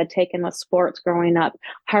had taken with sports growing up,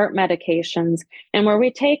 heart medications, and where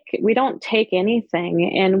we don't take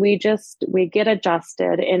anything, and we get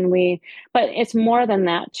adjusted, but it's more than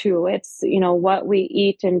that too. It's, what we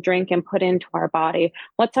eat and drink and put into our body,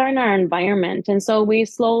 what's in our environment. And so we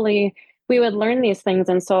would learn these things.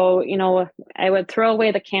 And so, I would throw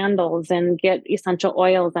away the candles and get essential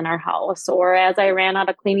oils in our house. Or as I ran out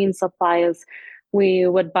of cleaning supplies, we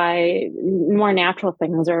would buy more natural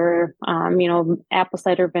things, or, apple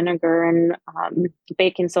cider vinegar and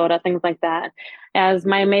baking soda, things like that. As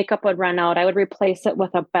my makeup would run out, I would replace it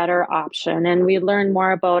with a better option. And we learned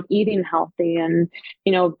more about eating healthy and,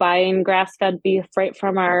 buying grass-fed beef right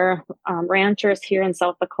from our ranchers here in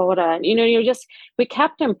South Dakota. And, we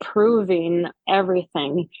kept improving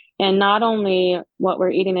everything. And not only what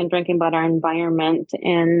we're eating and drinking, but our environment.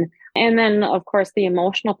 And then, of course, the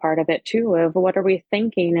emotional part of it too, of what are we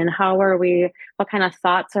thinking and what kind of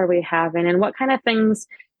thoughts are we having, and what kind of things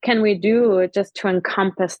can we do just to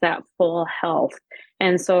encompass that full health.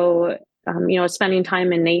 And so, spending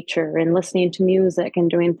time in nature and listening to music and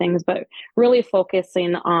doing things, but really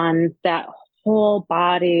focusing on that whole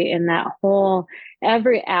body and that whole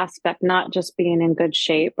every aspect, not just being in good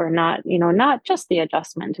shape or not, not just the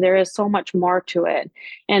adjustment. There is so much more to it.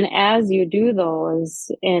 And as you do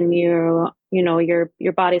those and your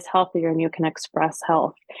body's healthier and you can express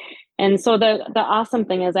health. And so the awesome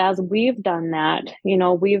thing is, as we've done that,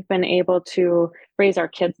 we've been able to raise our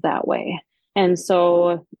kids that way. And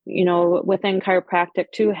so, within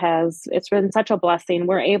chiropractic too, it's been such a blessing.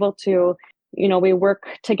 We're able to, we work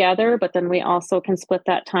together, but then we also can split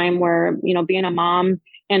that time where, being a mom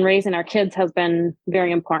and raising our kids has been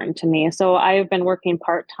very important to me. So I've been working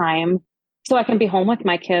part-time so I can be home with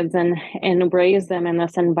my kids and raise them in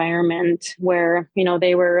this environment where,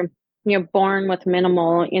 they were, born with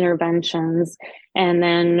minimal interventions and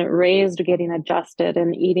then raised getting adjusted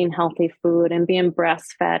and eating healthy food and being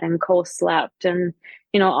breastfed and co-slept. And,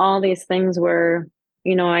 all these things were,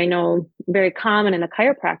 I know very common in the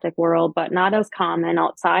chiropractic world, but not as common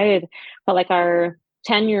outside. But like our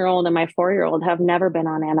 10-year-old and my 4-year-old have never been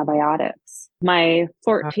on antibiotics. My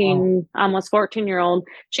 14, almost 14-year-old,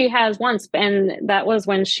 she has once, and that was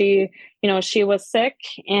when she was sick.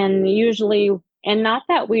 And usually, and not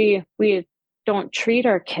that we don't treat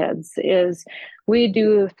our kids, is we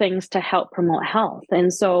do things to help promote health.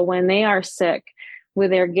 And so when they are sick, when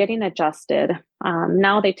they're getting adjusted,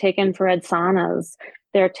 now they take infrared saunas.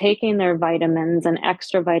 They're taking their vitamins and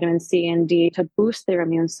extra vitamin C and D to boost their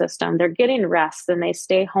immune system. They're getting rest and they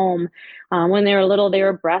stay home. When they were little, they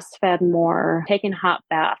were breastfed more, taking hot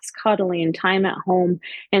baths, cuddling, time at home.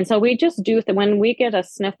 And so we just do, when we get a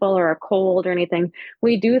sniffle or a cold or anything,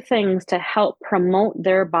 we do things to help promote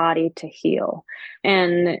their body to heal.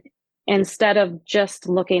 And instead of just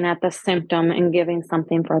looking at the symptom and giving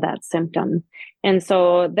something for that symptom. And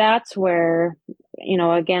so that's where,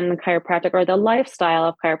 again, the chiropractic or the lifestyle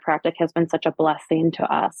of chiropractic has been such a blessing to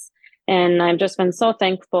us. And I've just been so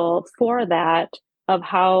thankful for that, of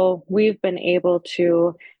how we've been able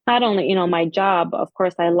to not only, my job, of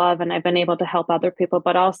course, I love, and I've been able to help other people,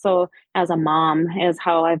 but also as a mom is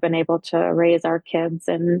how I've been able to raise our kids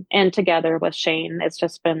and together with Shane. It's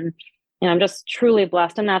just been, I'm just truly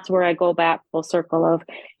blessed. And that's where I go back full circle of,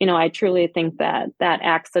 I truly think that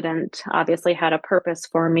accident obviously had a purpose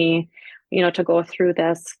for me, to go through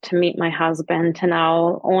this, to meet my husband, to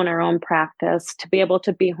now own our own practice, to be able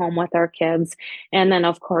to be home with our kids. And then,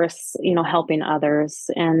 of course, helping others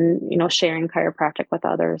and, sharing chiropractic with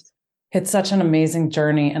others. It's such an amazing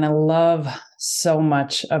journey. And I love so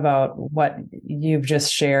much about what you've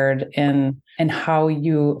just shared and how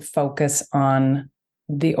you focus on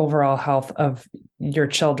the overall health of your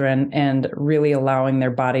children and really allowing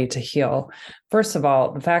their body to heal. First of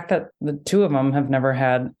all, the fact that the two of them have never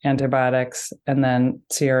had antibiotics and then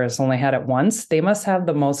Sierra's only had it once, they must have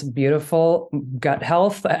the most beautiful gut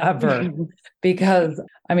health ever. Because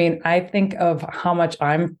I think of how much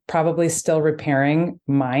I'm probably still repairing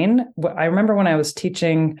mine. I remember when I was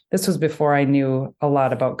teaching, this was before I knew a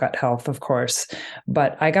lot about gut health, of course,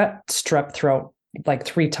 but I got strep throat like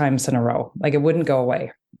 3 times in a row. Like it wouldn't go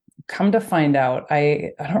away. Come to find out,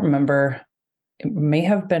 I don't remember. It may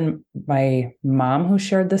have been my mom who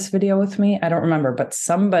shared this video with me. I don't remember, but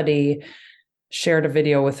somebody shared a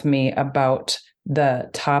video with me about the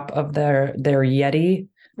top of their Yeti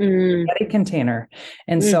container.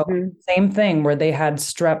 And so same thing where they had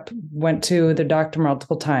strep, went to the doctor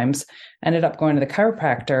multiple times, ended up going to the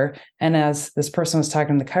chiropractor. And as this person was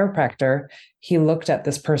talking to the chiropractor, he looked at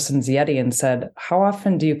this person's Yeti and said, "How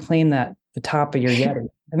often do you clean the top of your Yeti?"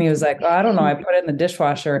 And he was like, "Oh, I don't know. I put it in the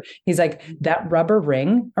dishwasher." He's like, "That rubber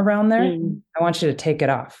ring around there, I want you to take it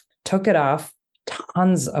off." Took it off,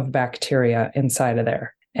 tons of bacteria inside of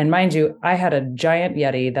there. And mind you, I had a giant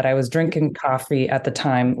Yeti that I was drinking coffee at the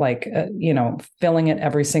time, filling it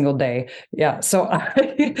every single day. Yeah. So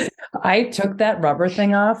I took that rubber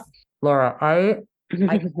thing off. Laura, I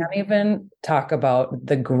can't even talk about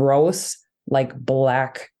the gross,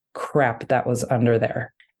 black crap that was under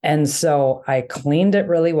there. And so I cleaned it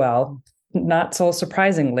really well. Not so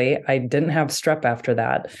surprisingly, I didn't have strep after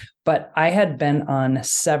that, but I had been on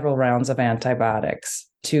several rounds of antibiotics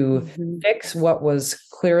to fix what was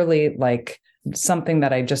clearly something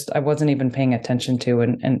that I wasn't even paying attention to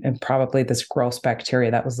and probably this gross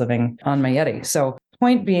bacteria that was living on my Yeti. So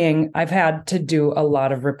point being, I've had to do a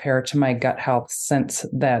lot of repair to my gut health since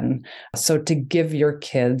then. So to give your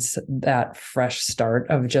kids that fresh start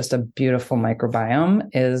of just a beautiful microbiome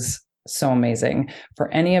is so amazing.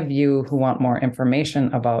 For any of you who want more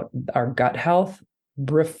information about our gut health,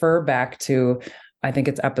 refer back to, I think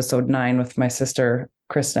it's episode 9 with my sister,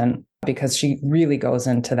 Kristen, because she really goes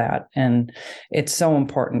into that. And it's so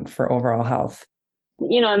important for overall health.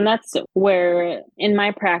 And that's where in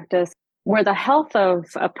my practice, where the health of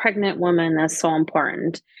a pregnant woman is so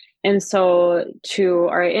important. And so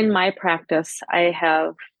or in my practice, I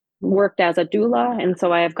have worked as a doula. And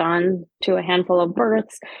so I have gone to a handful of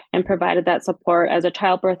births and provided that support as a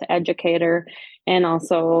childbirth educator, and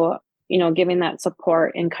also, giving that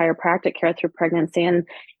support in chiropractic care through pregnancy. And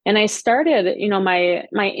I started,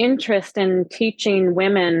 my interest in teaching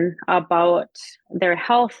women about their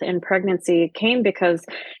health in pregnancy came because,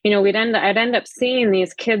 I'd end up seeing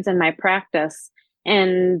these kids in my practice,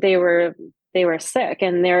 and they were sick,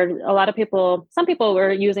 and some people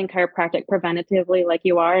were using chiropractic preventatively like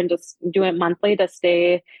you are, and just do it monthly to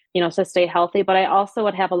stay healthy. But I also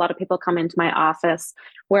would have a lot of people come into my office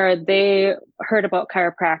where they heard about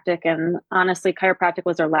chiropractic, and honestly, chiropractic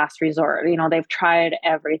was their last resort. They've tried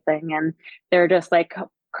everything, and they're just like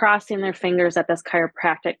crossing their fingers that this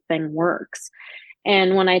chiropractic thing works.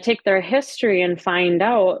 And when I take their history and find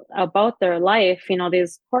out about their life,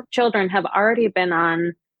 these poor children have already been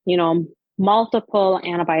on, multiple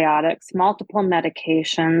antibiotics, multiple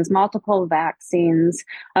medications, multiple vaccines,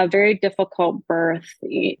 a very difficult birth.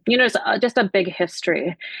 It's just a big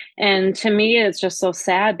history. And to me, it's just so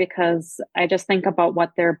sad because I just think about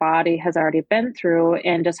what their body has already been through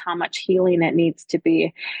and just how much healing it needs to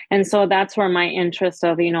be. And so that's where my interest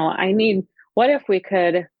of, what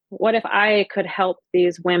if I could help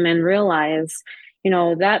these women realize,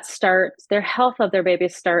 their health of their baby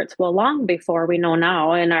starts long before we know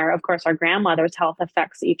now. And of course, our grandmother's health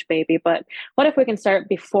affects each baby. But what if we can start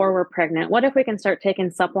before we're pregnant? What if we can start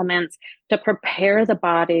taking supplements to prepare the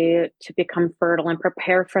body to become fertile and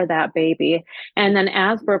prepare for that baby? And then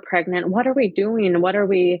as we're pregnant, what are we doing? What are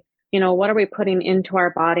we putting into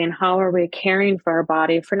our body, and how are we caring for our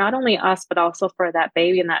body, for not only us, but also for that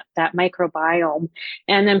baby and that microbiome?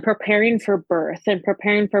 And then preparing for birth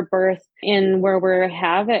in where we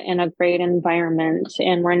have it in a great environment,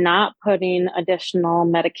 and we're not putting additional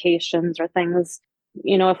medications or things,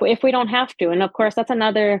 if we don't have to. And of course, that's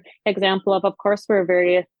another example of course, we're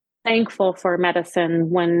very thankful for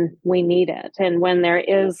medicine when we need it and when there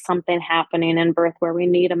is something happening in birth where we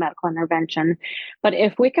need a medical intervention. But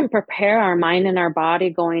if we can prepare our mind and our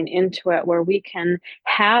body going into it where we can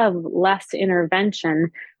have less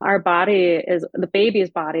intervention, the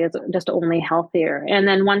baby's body is just only healthier. And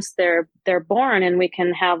then once they're born and we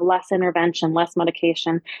can have less intervention, less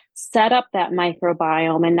medication, set up that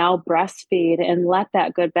microbiome and now breastfeed and let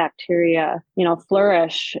that good bacteria,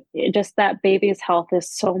 flourish, just that baby's health is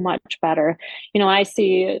so much better. I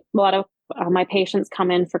see a lot of my patients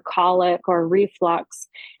come in for colic or reflux,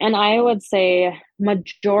 and I would say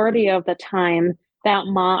majority of the time that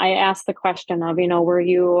I ask the question of, were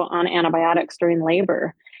you on antibiotics during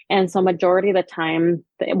labor? And so majority of the time,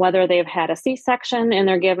 whether they've had a C-section and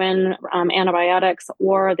they're given antibiotics,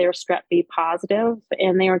 or they're strep B positive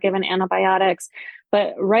and they were given antibiotics,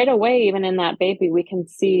 but right away, even in that baby, we can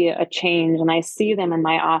see a change. And I see them in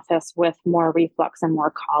my office with more reflux and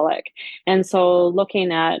more colic. And so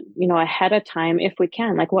looking at, ahead of time, if we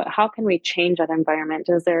can, how can we change that environment?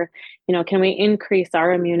 Is there, can we increase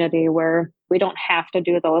our immunity where we don't have to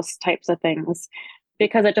do those types of things?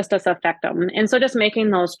 Because it just does affect them. And so just making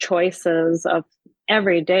those choices of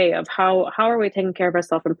every day of how are we taking care of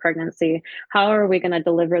ourselves in pregnancy? How are we going to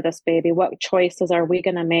deliver this baby? What choices are we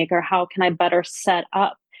going to make? Or how can I better set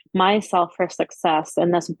up myself for success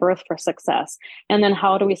and this birth for success? And then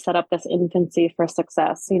how do we set up this infancy for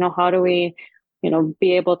success? How do we,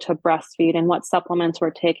 be able to breastfeed, and what supplements we're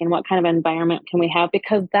taking? What kind of environment can we have?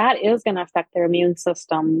 Because that is going to affect their immune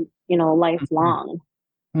system, lifelong.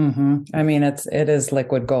 Mm-hmm. I mean, it is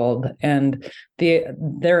liquid gold, and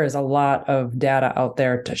there is a lot of data out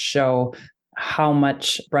there to show how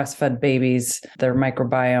much breastfed babies, their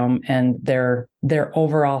microbiome and their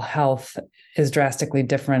overall health is drastically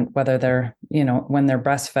different, whether they're, when they're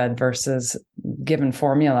breastfed versus given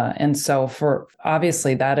formula. And so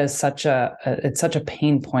obviously that is it's such a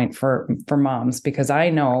pain point for moms, because I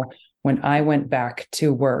know when I went back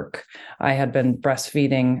to work, I had been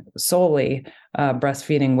breastfeeding solely,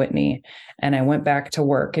 breastfeeding Whitney, and I went back to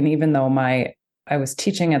work. And even though I was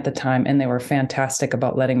teaching at the time and they were fantastic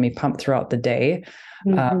about letting me pump throughout the day,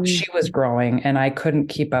 she was growing and I couldn't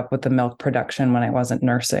keep up with the milk production when I wasn't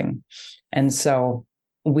nursing. And so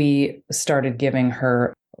we started giving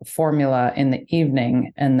her formula in the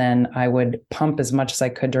evening, and then I would pump as much as I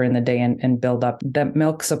could during the day and build up the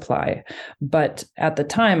milk supply. But at the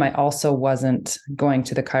time, I also wasn't going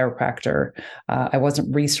to the chiropractor. I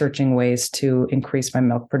wasn't researching ways to increase my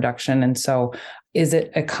milk production. And so is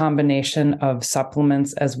it a combination of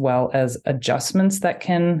supplements as well as adjustments that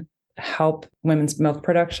can help women's milk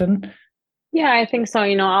production? Yeah, I think so.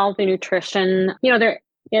 All the nutrition,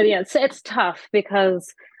 Yeah, it's tough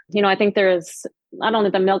because, I think there is not only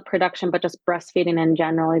the milk production, but just breastfeeding in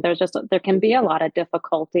general. There can be a lot of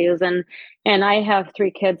difficulties, and I have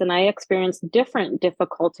 3 kids and I experience different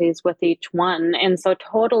difficulties with each one. And so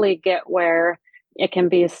totally get where it can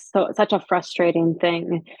be such a frustrating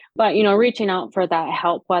thing. But, reaching out for that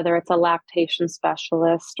help, whether it's a lactation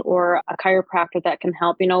specialist or a chiropractor that can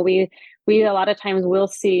help, we a lot of times will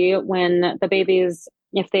see when the babies,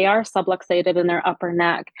 if they are subluxated in their upper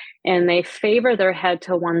neck and they favor their head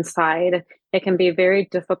to one side, it can be very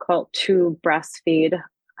difficult to breastfeed.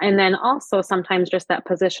 And then also sometimes just that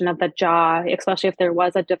position of the jaw, especially if there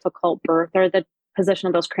was a difficult birth, or the position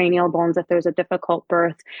of those cranial bones, if there's a difficult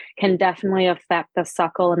birth, can definitely affect the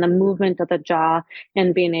suckle and the movement of the jaw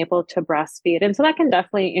and being able to breastfeed. And so that can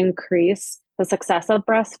definitely increase the success of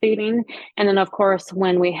breastfeeding. And then, of course,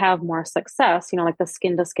 when we have more success, like the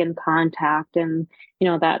skin to skin contact and,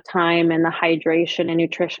 that time and the hydration and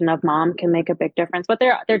nutrition of mom can make a big difference. But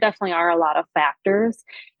there definitely are a lot of factors.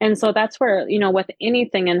 And so that's where, with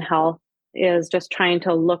anything in health, is just trying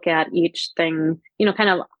to look at each thing, kind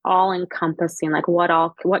of all encompassing, like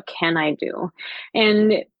what can I do?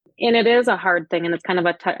 And it is a hard thing. And it's kind of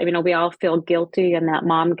we all feel guilty, and that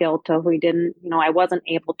mom guilt of we didn't, I wasn't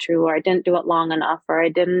able to, or I didn't do it long enough, or I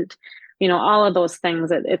didn't, all of those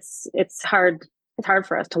things. It's hard. It's hard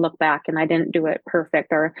for us to look back and I didn't do it perfect,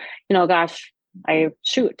 or, gosh,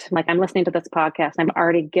 like I'm listening to this podcast and I've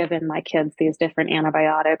already given my kids these different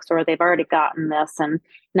antibiotics, or they've already gotten this, and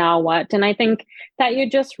now what? And I think that you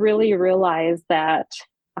just really realize that,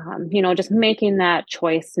 just making that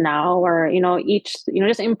choice now, or,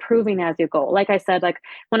 just improving as you go. Like I said, like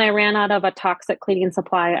when I ran out of a toxic cleaning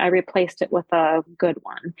supply, I replaced it with a good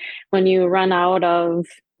one. When you run out of,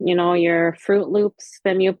 your Fruit Loops,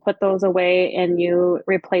 then you put those away and you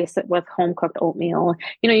replace it with home cooked oatmeal.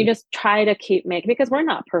 You just try to keep making, because we're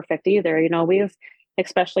not perfect either. We've,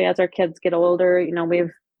 especially as our kids get older, we've,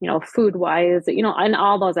 food wise, in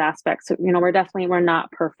all those aspects, we're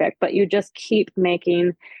not perfect, but you just keep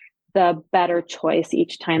making the better choice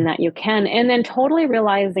each time that you can. And then totally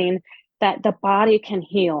realizing that the body can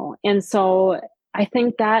heal. And so I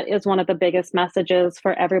think that is one of the biggest messages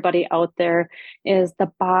for everybody out there, is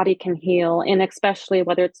the body can heal. And especially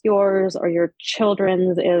whether it's yours or your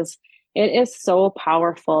children's, it is so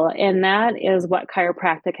powerful. And that is what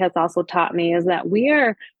chiropractic has also taught me, is that we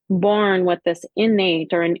are born with this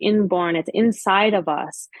innate, or an inborn, it's inside of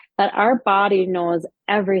us, that our body knows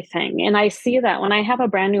everything. And I see that when I have a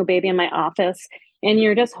brand new baby in my office and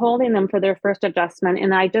you're just holding them for their first adjustment.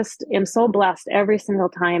 And I just am so blessed every single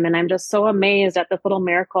time. And I'm just so amazed at this little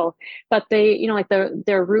miracle. But they, like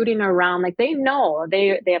they're rooting around, like they know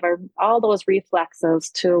they have all those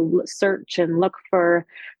reflexes to search and look for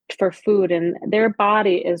food, and their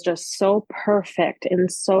body is just so perfect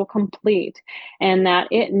and so complete, and that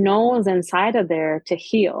it knows inside of there to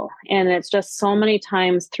heal. And it's just so many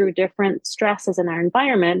times through different stresses in our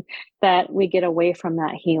environment that we get away from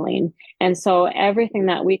that healing. And so everything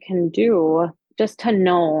that we can do, just to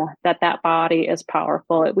know that that body is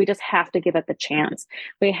powerful, we just have to give it the chance.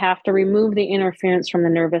 We have to remove the interference from the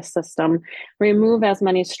nervous system, remove as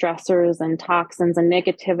many stressors and toxins and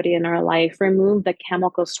negativity in our life, remove the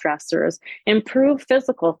chemical stressors, improve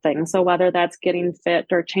physical things. So whether that's getting fit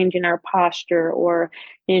or changing our posture, or,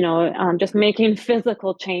 just making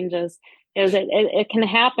physical changes, it can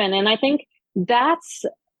happen. And I think that's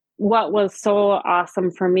what was so awesome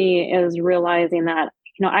for me, is realizing that,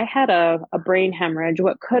 I had a brain hemorrhage,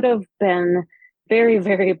 what could have been very,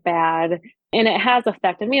 very bad. And it has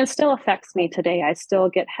affected me and still affects me today. I still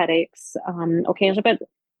get headaches occasionally,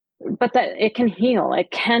 but that it can heal,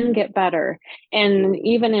 it can get better. And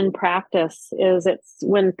even in practice, it's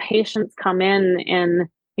when patients come in and,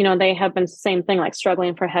 they have been same thing, like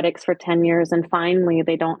struggling for headaches for 10 years. And finally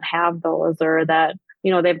they don't have those, or that,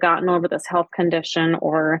 they've gotten over this health condition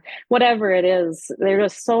or whatever it is. They're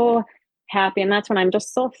just so happy. And that's when I'm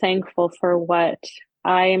just so thankful for what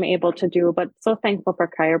I am able to do, but so thankful for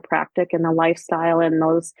chiropractic and the lifestyle and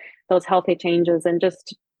those healthy changes, and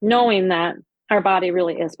just knowing that our body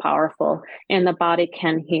really is powerful and the body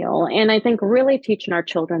can heal. And I think really teaching our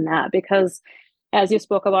children that, because as you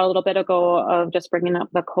spoke about a little bit ago of just bringing up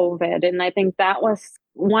the COVID, and I think that was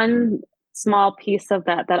one small piece of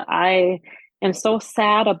that I am so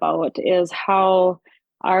sad about, is how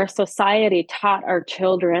our society taught our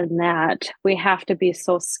children that we have to be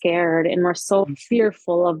so scared and we're so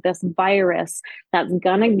fearful of this virus that's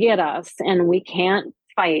gonna get us and we can't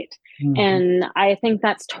fight. Mm-hmm. And I think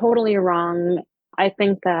that's totally wrong. I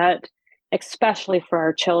think that especially for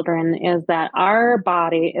our children, is that our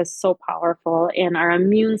body is so powerful and our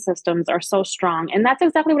immune systems are so strong. And that's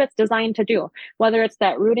exactly what it's designed to do. Whether it's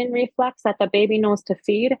that rooting reflex that the baby knows to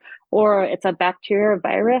feed, or it's a bacteria or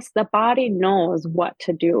virus, the body knows what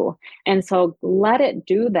to do. And so let it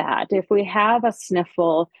do that. If we have a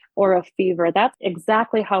sniffle or a fever, that's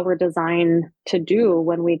exactly how we're designed to do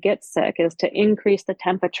when we get sick, is to increase the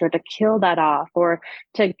temperature, to kill that off, or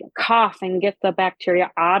to cough and get the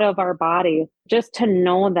bacteria out of our body. Just to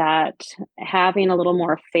know that having a little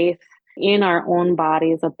more faith in our own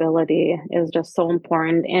body's ability is just so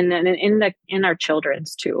important, and in our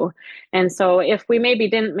children's too. And so if we maybe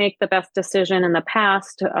didn't make the best decision in the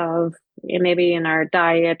past of maybe in our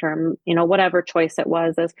diet, or whatever choice it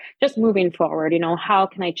was, is just moving forward. How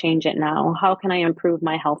can I change it now? How can I improve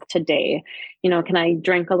my health today? Can I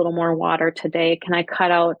drink a little more water today? Can I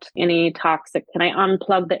cut out any toxic? Can I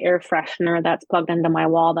unplug the air freshener that's plugged into my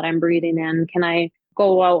wall that I'm breathing in? Can I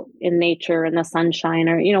go out in nature in the sunshine?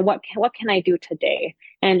 Or what can I do today?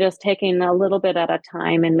 And just taking a little bit at a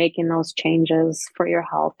time and making those changes for your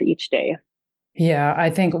health each day. Yeah, I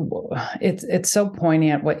think it's so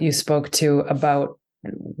poignant what you spoke to about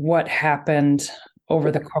what happened over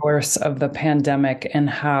the course of the pandemic and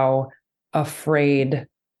how afraid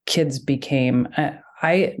kids became.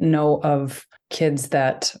 I know of kids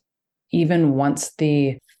that even once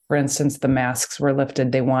for instance, the masks were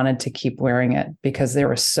lifted, they wanted to keep wearing it because they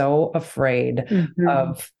were so afraid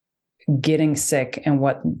of getting sick and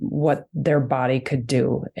what their body could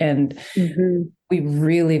do. And we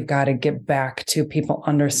really got to get back to people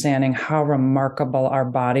understanding how remarkable our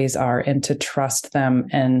bodies are and to trust them.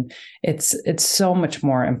 And it's so much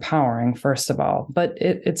more empowering, first of all, but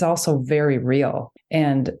it's also very real.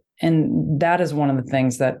 And that is one of the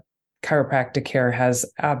things that chiropractic care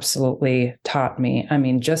has absolutely taught me. I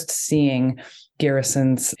mean, just seeing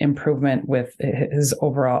Garrison's improvement with his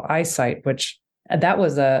overall eyesight, which that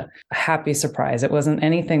was a happy surprise. It wasn't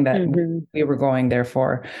anything that we were going there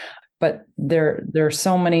for. But there are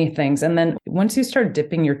so many things. And then once you start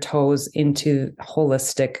dipping your toes into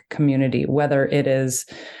holistic community, whether it is,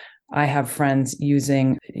 I have friends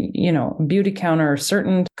using, Beauty Counter, or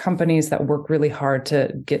certain companies that work really hard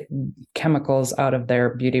to get chemicals out of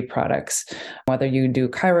their beauty products, whether you do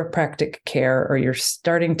chiropractic care or you're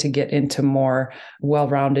starting to get into more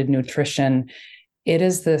well-rounded nutrition, it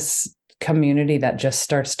is this community that just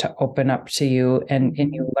starts to open up to you, and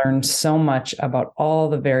you learn so much about all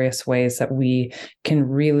the various ways that we can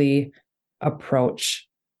really approach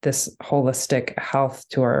this holistic health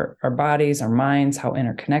to our bodies, our minds, how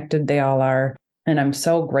interconnected they all are. And I'm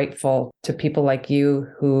so grateful to people like you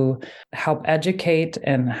who help educate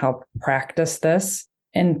and help practice this,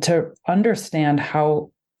 and to understand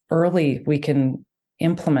how early we can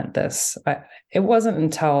implement this. It wasn't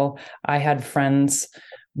until I had friends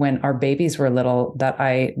when our babies were little that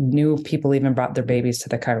I knew people even brought their babies to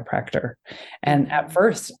the chiropractor. And at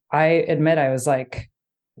first, I admit I was like,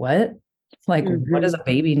 what? Like, what does a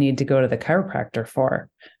baby need to go to the chiropractor for?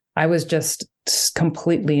 I was just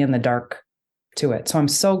completely in the dark to it. So I'm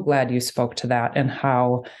so glad you spoke to that, and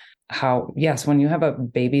how, yes, when you have a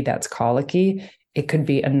baby that's colicky, it could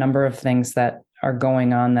be a number of things that are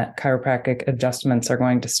going on that chiropractic adjustments are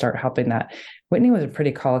going to start helping that. Whitney was a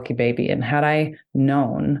pretty colicky baby. And had I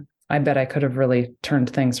known, I bet I could have really turned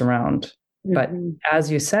things around. But as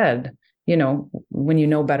you said, when you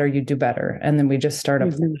know better, you do better. And then we just start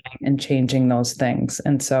applying and changing those things.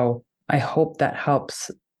 And so I hope that helps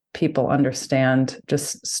people understand,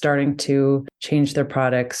 just starting to change their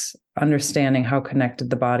products, understanding how connected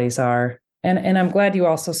the bodies are. And I'm glad you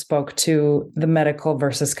also spoke to the medical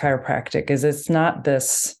versus chiropractic, is it's not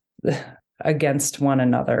this against one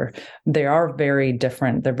another. They are very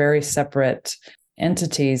different. They're very separate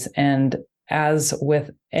entities. And as with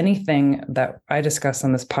anything that I discuss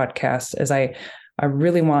on this podcast, is I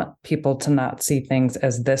really want people to not see things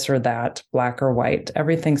as this or that, black or white.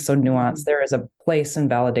 Everything's so nuanced. There is a place and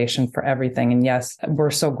validation for everything. And yes, we're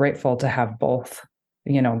so grateful to have both,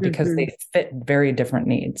 because they fit very different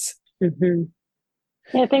needs.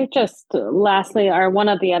 I think just lastly, one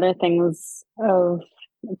of the other things of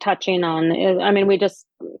touching on is, we just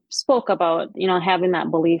spoke about, having that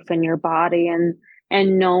belief in your body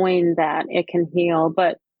and knowing that it can heal,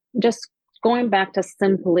 but just going back to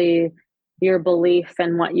simply your belief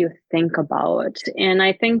and what you think about. And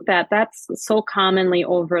I think that that's so commonly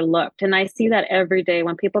overlooked. And I see that every day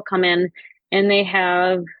when people come in and they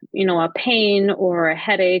have, a pain or a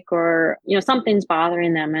headache, or, something's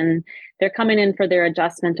bothering them, and they're coming in for their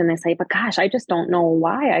adjustment, and they say, but gosh, I just don't know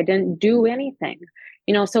why I didn't do anything.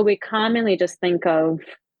 So we commonly just think of,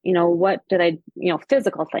 what did I,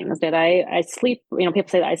 physical things. Did I sleep? People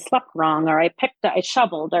say that I slept wrong, or I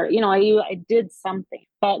shoveled, or, I did something.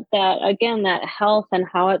 But that, again, that health and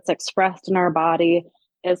how it's expressed in our body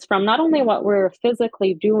is from not only what we're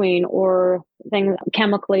physically doing or things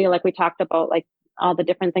chemically, like we talked about, like all the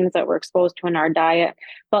different things that we're exposed to in our diet,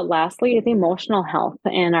 but lastly is emotional health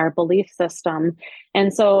and our belief system.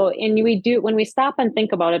 And so, when we stop and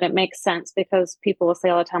think about it, it makes sense, because people will say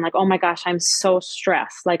all the time, like, oh my gosh, I'm so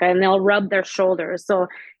stressed. and they'll rub their shoulders. So,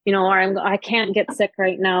 or I can't get sick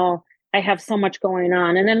right now. I have so much going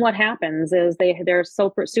on. And then what happens is they're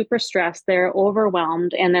super, super stressed, they're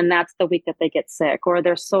overwhelmed. And then that's the week that they get sick, or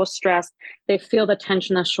they're so stressed, they feel the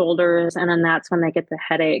tension of shoulders. And then that's when they get the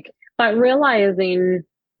headache. But realizing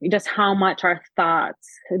just how much our thoughts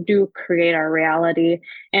do create our reality,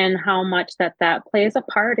 and how much that plays a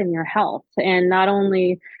part in your health, and not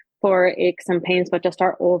only for aches and pains, but just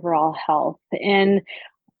our overall health. And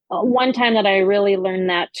one time that I really learned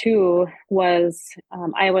that too was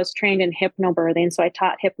I was trained in hypnobirthing. So I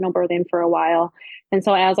taught hypnobirthing for a while. And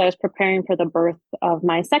so as I was preparing for the birth of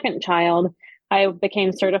my second child, I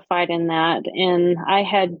became certified in that. And I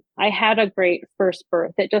had a great first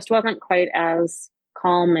birth. It just wasn't quite as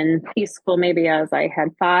calm and peaceful maybe as I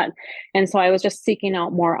had thought. And so I was just seeking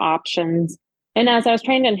out more options. And as I was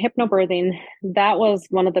trained in hypnobirthing, that was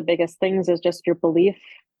one of the biggest things, is just your belief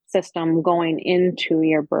system going into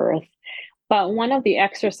your birth. But one of the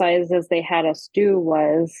exercises they had us do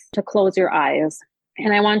was to close your eyes.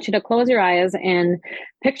 And I want you to close your eyes and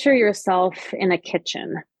picture yourself in a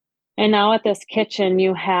kitchen. And now at this kitchen,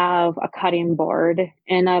 you have a cutting board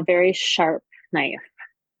and a very sharp knife.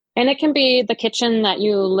 And it can be the kitchen that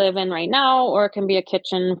you live in right now, or it can be a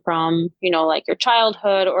kitchen from, like your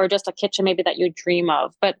childhood, or just a kitchen maybe that you dream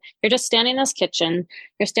of. But you're just standing in this kitchen,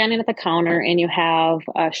 you're standing at the counter, and you have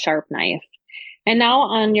a sharp knife. And now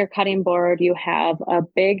on your cutting board, you have a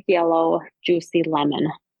big yellow, juicy lemon.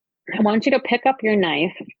 I want you to pick up your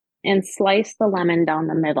knife and slice the lemon down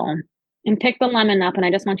the middle. And pick the lemon up, and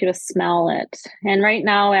I just want you to smell it. And right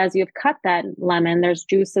now, as you've cut that lemon, there's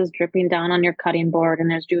juices dripping down on your cutting board,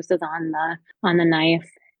 and there's juices on the knife.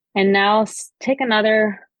 And now take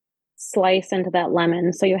another slice into that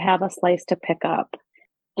lemon, so you have a slice to pick up.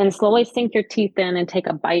 And slowly sink your teeth in and take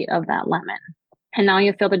a bite of that lemon. And now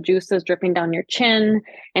you feel the juices dripping down your chin,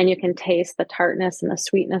 and you can taste the tartness and the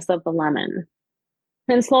sweetness of the lemon.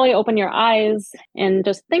 Then slowly open your eyes and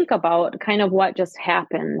just think about kind of what just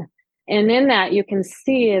happened. And in that, you can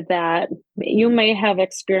see that you may have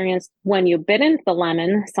experienced, when you bit into the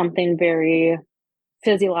lemon, something very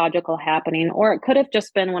physiological happening, or it could have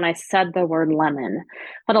just been when I said the word lemon.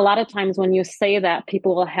 But a lot of times when you say that,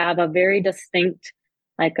 people will have a very distinct,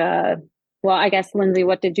 well, I guess, Lindsay,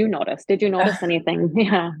 what did you notice? Did you notice anything?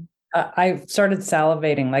 Yeah. I started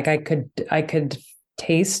salivating. Like I could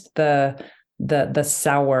taste the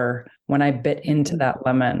sour when I bit into that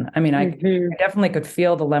lemon. I mean, I definitely could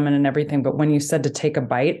feel the lemon and everything, but when you said to take a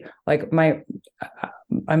bite, like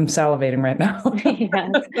I'm salivating right now.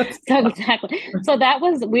 Yes, so exactly. So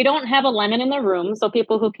we don't have a lemon in the room. So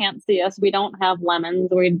people who can't see us, we don't have lemons.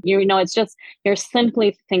 It's just, you're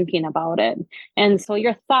simply thinking about it. And so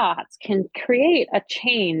your thoughts can create a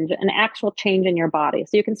change, an actual change in your body.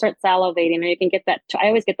 So you can start salivating, or you can get that, I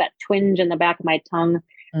always get that twinge in the back of my tongue.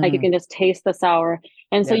 Like you can just taste the sour.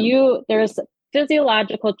 And so there's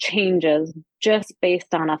physiological changes just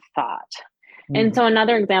based on a thought. And so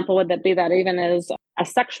another example would be that even is a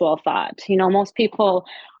sexual thought. Most people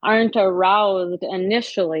aren't aroused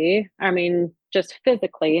initially. I mean, just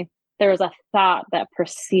physically, there's a thought that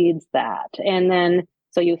precedes that. And then,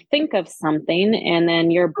 so you think of something, and then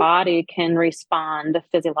your body can respond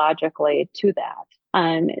physiologically to that.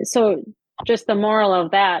 So just the moral of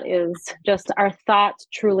that is just our thoughts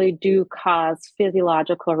truly do cause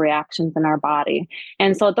physiological reactions in our body.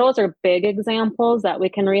 And so those are big examples that we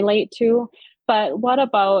can relate to. But what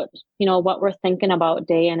about, what we're thinking about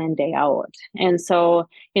day in and day out? And so,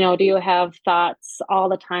 do you have thoughts all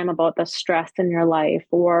the time about the stress in your life,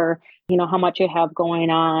 or, how much you have going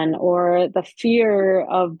on, or the fear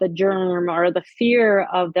of the germ, or the fear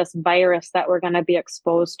of this virus that we're going to be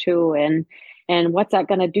exposed to, and what's that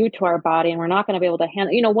going to do to our body, and we're not going to be able to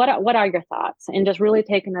handle, what are your thoughts? And just really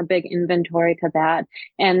taking a big inventory to that,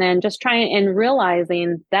 and then just trying and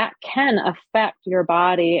realizing that can affect your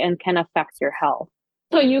body and can affect your health.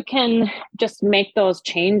 So you can just make those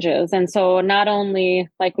changes. And so not only,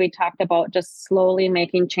 like we talked about, just slowly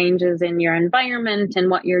making changes in your environment and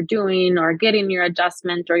what you're doing, or getting your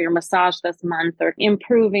adjustment or your massage this month, or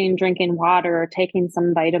improving drinking water or taking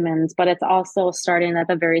some vitamins, but it's also starting at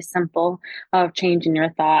the very simple of changing your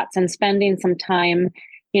thoughts and spending some time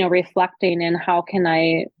reflecting in how can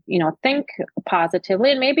I, think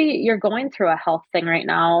positively. And maybe you're going through a health thing right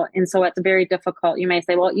now. And so it's very difficult. You may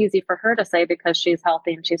say, well, easy for her to say because she's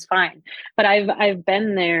healthy and she's fine. But I've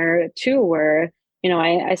been there too, where,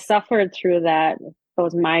 I suffered through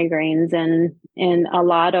those migraines and a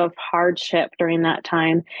lot of hardship during that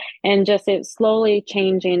time, and just it slowly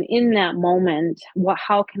changing in that moment.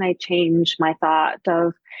 How can I change my thought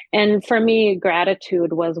of, and for me,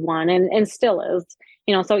 gratitude was one, and still is.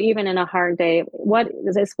 So even in a hard day,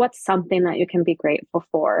 what's something that you can be grateful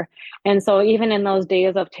for? And so even in those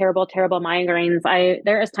days of terrible, terrible migraines,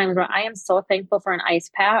 there is times where I am so thankful for an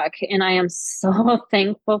ice pack, and I am so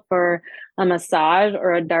thankful for a massage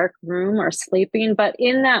or a dark room or sleeping. But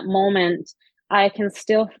in that moment, I can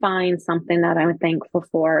still find something that I'm thankful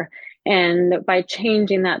for. And by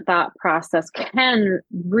changing that thought process can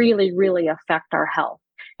really, really affect our health.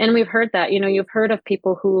 And we've heard that, you've heard of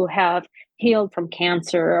people who have healed from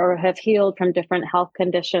cancer or have healed from different health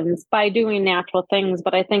conditions by doing natural things.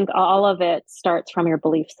 But I think all of it starts from your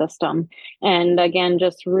belief system. And again,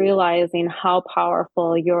 just realizing how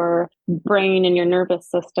powerful your brain and your nervous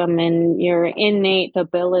system and your innate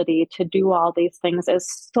ability to do all these things is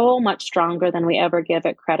so much stronger than we ever give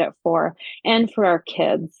it credit for, and for our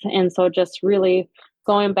kids. And so just really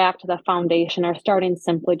going back to the foundation, or starting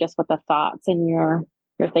simply just with the thoughts in your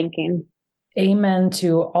thinking. Amen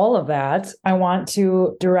to all of that. I want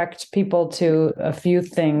to direct people to a few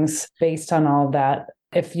things based on all that.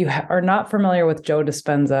 If you are not familiar with Joe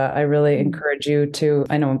Dispenza, I really encourage you to,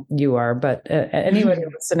 I know you are, but anybody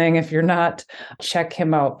listening, if you're not, check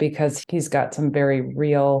him out, because he's got some very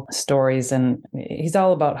real stories, and he's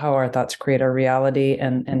all about how our thoughts create our reality,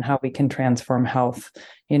 and how we can transform health,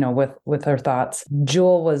 with our thoughts.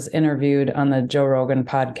 Jewel was interviewed on the Joe Rogan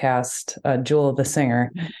podcast, Jewel the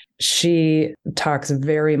singer. She talks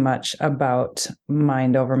very much about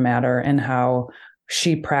mind over matter and how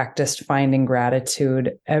she practiced finding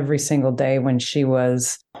gratitude every single day when she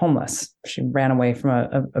was homeless. She ran away from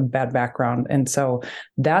a bad background. And so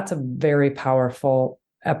that's a very powerful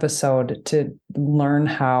episode to learn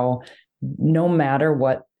how, no matter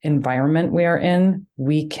what environment we are in,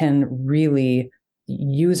 we can really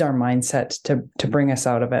use our mindset to bring us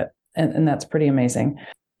out of it. And that's pretty amazing.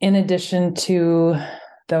 In addition to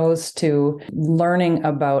those two, learning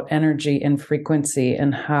about energy and frequency,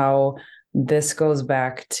 and how this goes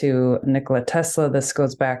back to Nikola Tesla, this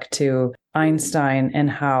goes back to Einstein, and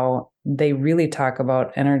how they really talk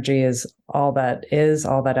about energy is, all that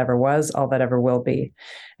ever was, all that ever will be.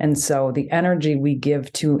 And so the energy we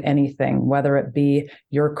give to anything, whether it be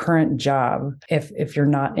your current job, if you're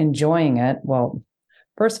not enjoying it, well,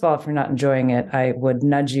 first of all, if you're not enjoying it, I would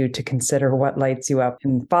nudge you to consider what lights you up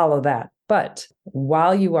and follow that. But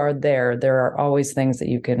while you are there are always things that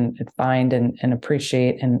you can find and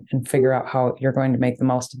appreciate and figure out how you're going to make the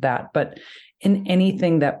most of that. But in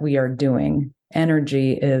anything that we are doing,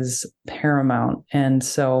 energy is paramount. And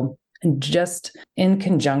so just in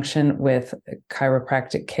conjunction with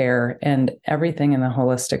chiropractic care and everything in the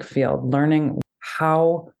holistic field, learning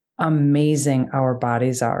how amazing our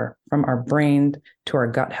bodies are, from our brain to our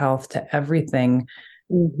gut health to everything,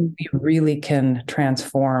 we really can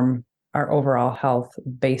transform our overall health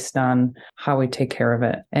based on how we take care of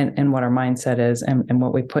it, and what our mindset is, and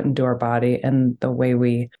what we put into our body, and the way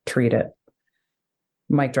we treat it.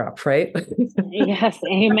 Mic drop, right? Yes.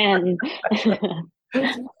 Amen.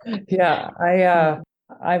 Yeah.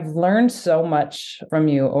 I've learned so much from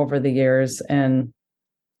you over the years, and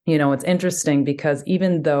it's interesting because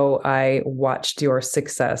even though I watched your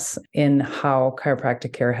success in how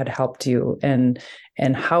chiropractic care had helped you and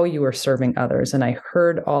how you were serving others, and I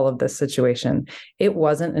heard all of this situation, it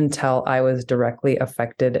wasn't until I was directly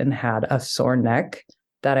affected and had a sore neck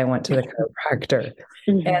that I went to the chiropractor.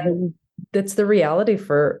 And that's the reality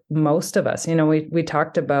for most of us. We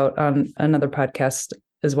talked about on another podcast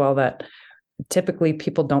as well that typically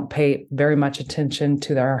people don't pay very much attention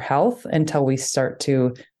to their health until we start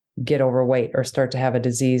to get overweight or start to have a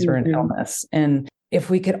disease or an illness. And if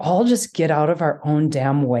we could all just get out of our own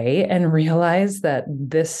damn way and realize that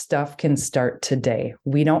this stuff can start today.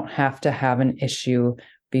 We don't have to have an issue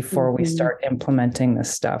before we start implementing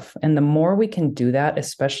this stuff. And the more we can do that,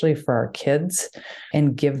 especially for our kids,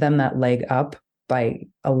 and give them that leg up by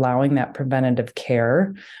allowing that preventative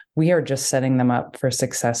care, we are just setting them up for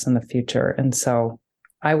success in the future. And so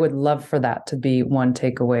I would love for that to be one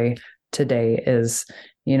takeaway today is,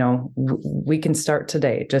 we can start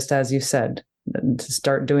today, just as you said, to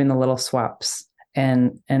start doing the little swaps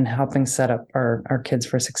and helping set up our kids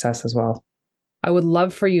for success as well. I would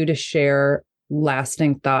love for you to share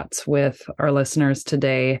lasting thoughts with our listeners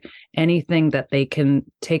today? Anything that they can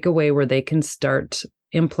take away where they can start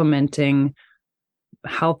implementing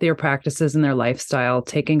healthier practices in their lifestyle,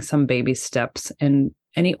 taking some baby steps, and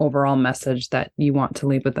any overall message that you want to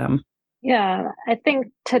leave with them? Yeah, I think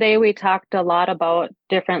today we talked a lot about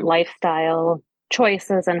different lifestyle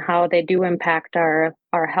choices and how they do impact our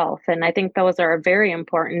health. And I think those are very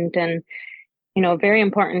important, and very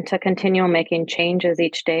important to continue making changes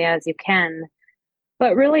each day as you can.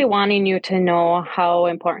 But really wanting you to know how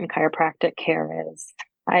important chiropractic care is.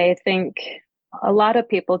 I think a lot of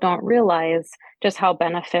people don't realize just how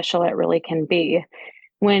beneficial it really can be.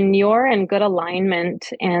 When you're in good alignment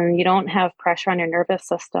and you don't have pressure on your nervous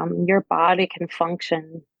system, your body can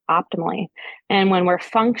function optimally. And when we're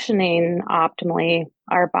functioning optimally,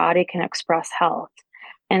 our body can express health.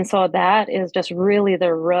 And so that is just really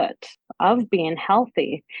the root of being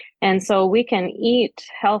healthy. And so we can eat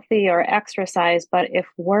healthy or exercise, but if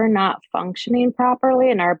we're not functioning properly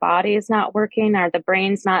and our body is not working or the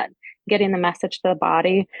brain's not getting the message to the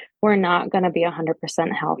body, we're not going to be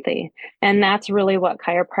 100% healthy. And that's really what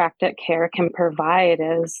chiropractic care can provide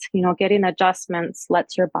is, getting adjustments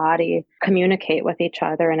lets your body communicate with each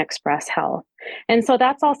other and express health. And so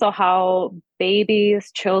that's also how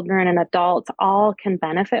babies, children, and adults all can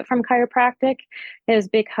benefit from chiropractic, is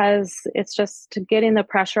because it's just getting the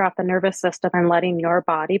pressure off the nervous system and letting your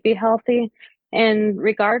body be healthy. And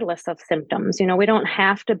regardless of symptoms, we don't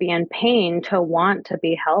have to be in pain to want to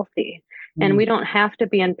be healthy. And we don't have to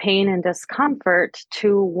be in pain and discomfort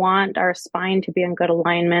to want our spine to be in good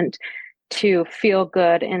alignment, to feel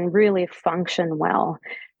good and really function well.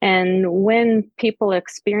 And when people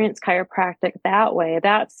experience chiropractic that way,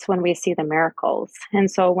 that's when we see the miracles. And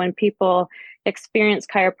so when people experience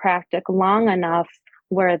chiropractic long enough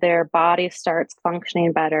where their body starts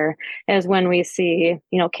functioning better is when we see,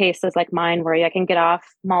 cases like mine where I can get off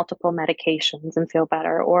multiple medications and feel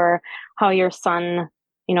better, or how your son,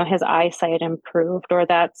 his eyesight improved, or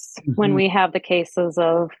that's when we have the cases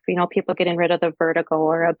of, people getting rid of the vertigo,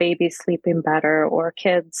 or a baby sleeping better, or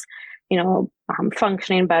kids,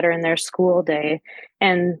 functioning better in their school day.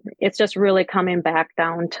 And it's just really coming back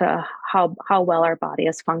down to how well our body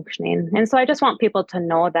is functioning. And so I just want people to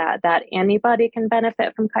know that anybody can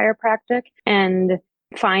benefit from chiropractic, and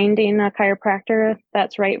finding a chiropractor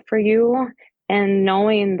that's right for you, and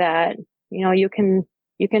knowing that, you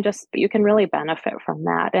can really benefit from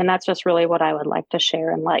that. And that's just really what I would like to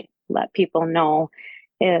share and let people know,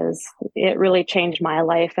 is it really changed my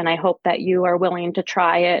life. And I hope that you are willing to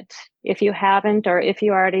try it if you haven't, or if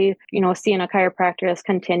you already, seeing a chiropractor, is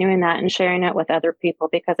continuing that and sharing it with other people,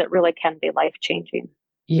 because it really can be life-changing.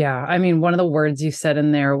 Yeah. I mean, one of the words you said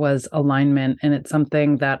in there was alignment. And it's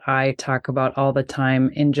something that I talk about all the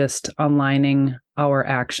time, in just aligning our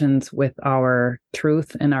actions with our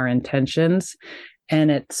truth and our intentions. And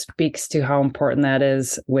it speaks to how important that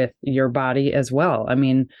is with your body as well. I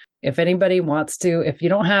mean, if anybody wants to, if you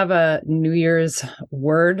don't have a New Year's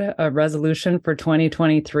word, a resolution for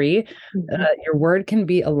 2023, your word can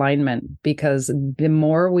be alignment, because the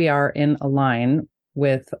more we are in align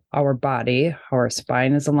with our body, how our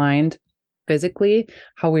spine is aligned physically,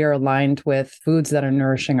 how we are aligned with foods that are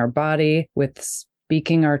nourishing our body, with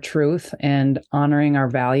speaking our truth and honoring our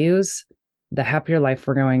values, the happier life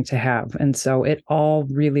we're going to have. And so it all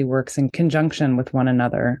really works in conjunction with one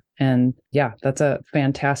another. And yeah, that's a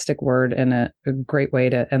fantastic word and a great way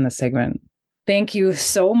to end the segment. Thank you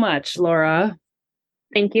so much, Laura.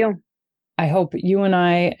 Thank you. I hope you and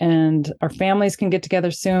I and our families can get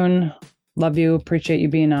together soon. Love you. Appreciate you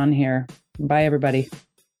being on here. Bye, everybody.